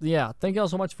yeah. Thank you all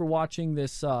so much for watching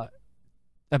this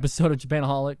episode of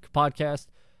Japanaholic podcast.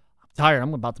 I'm tired.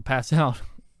 I'm about to pass out.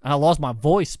 I lost my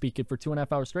voice speaking for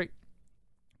 2.5 hours straight.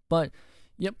 But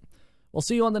yep. We'll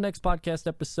see you on the next podcast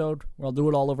episode where I'll do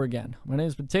it all over again. My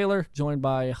name's been Taylor, joined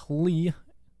by Lee.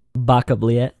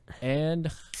 BakaBlyat.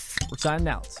 And we're signing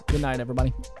out. Good night,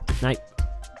 everybody. Night.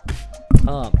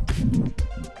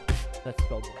 That's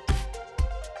spelled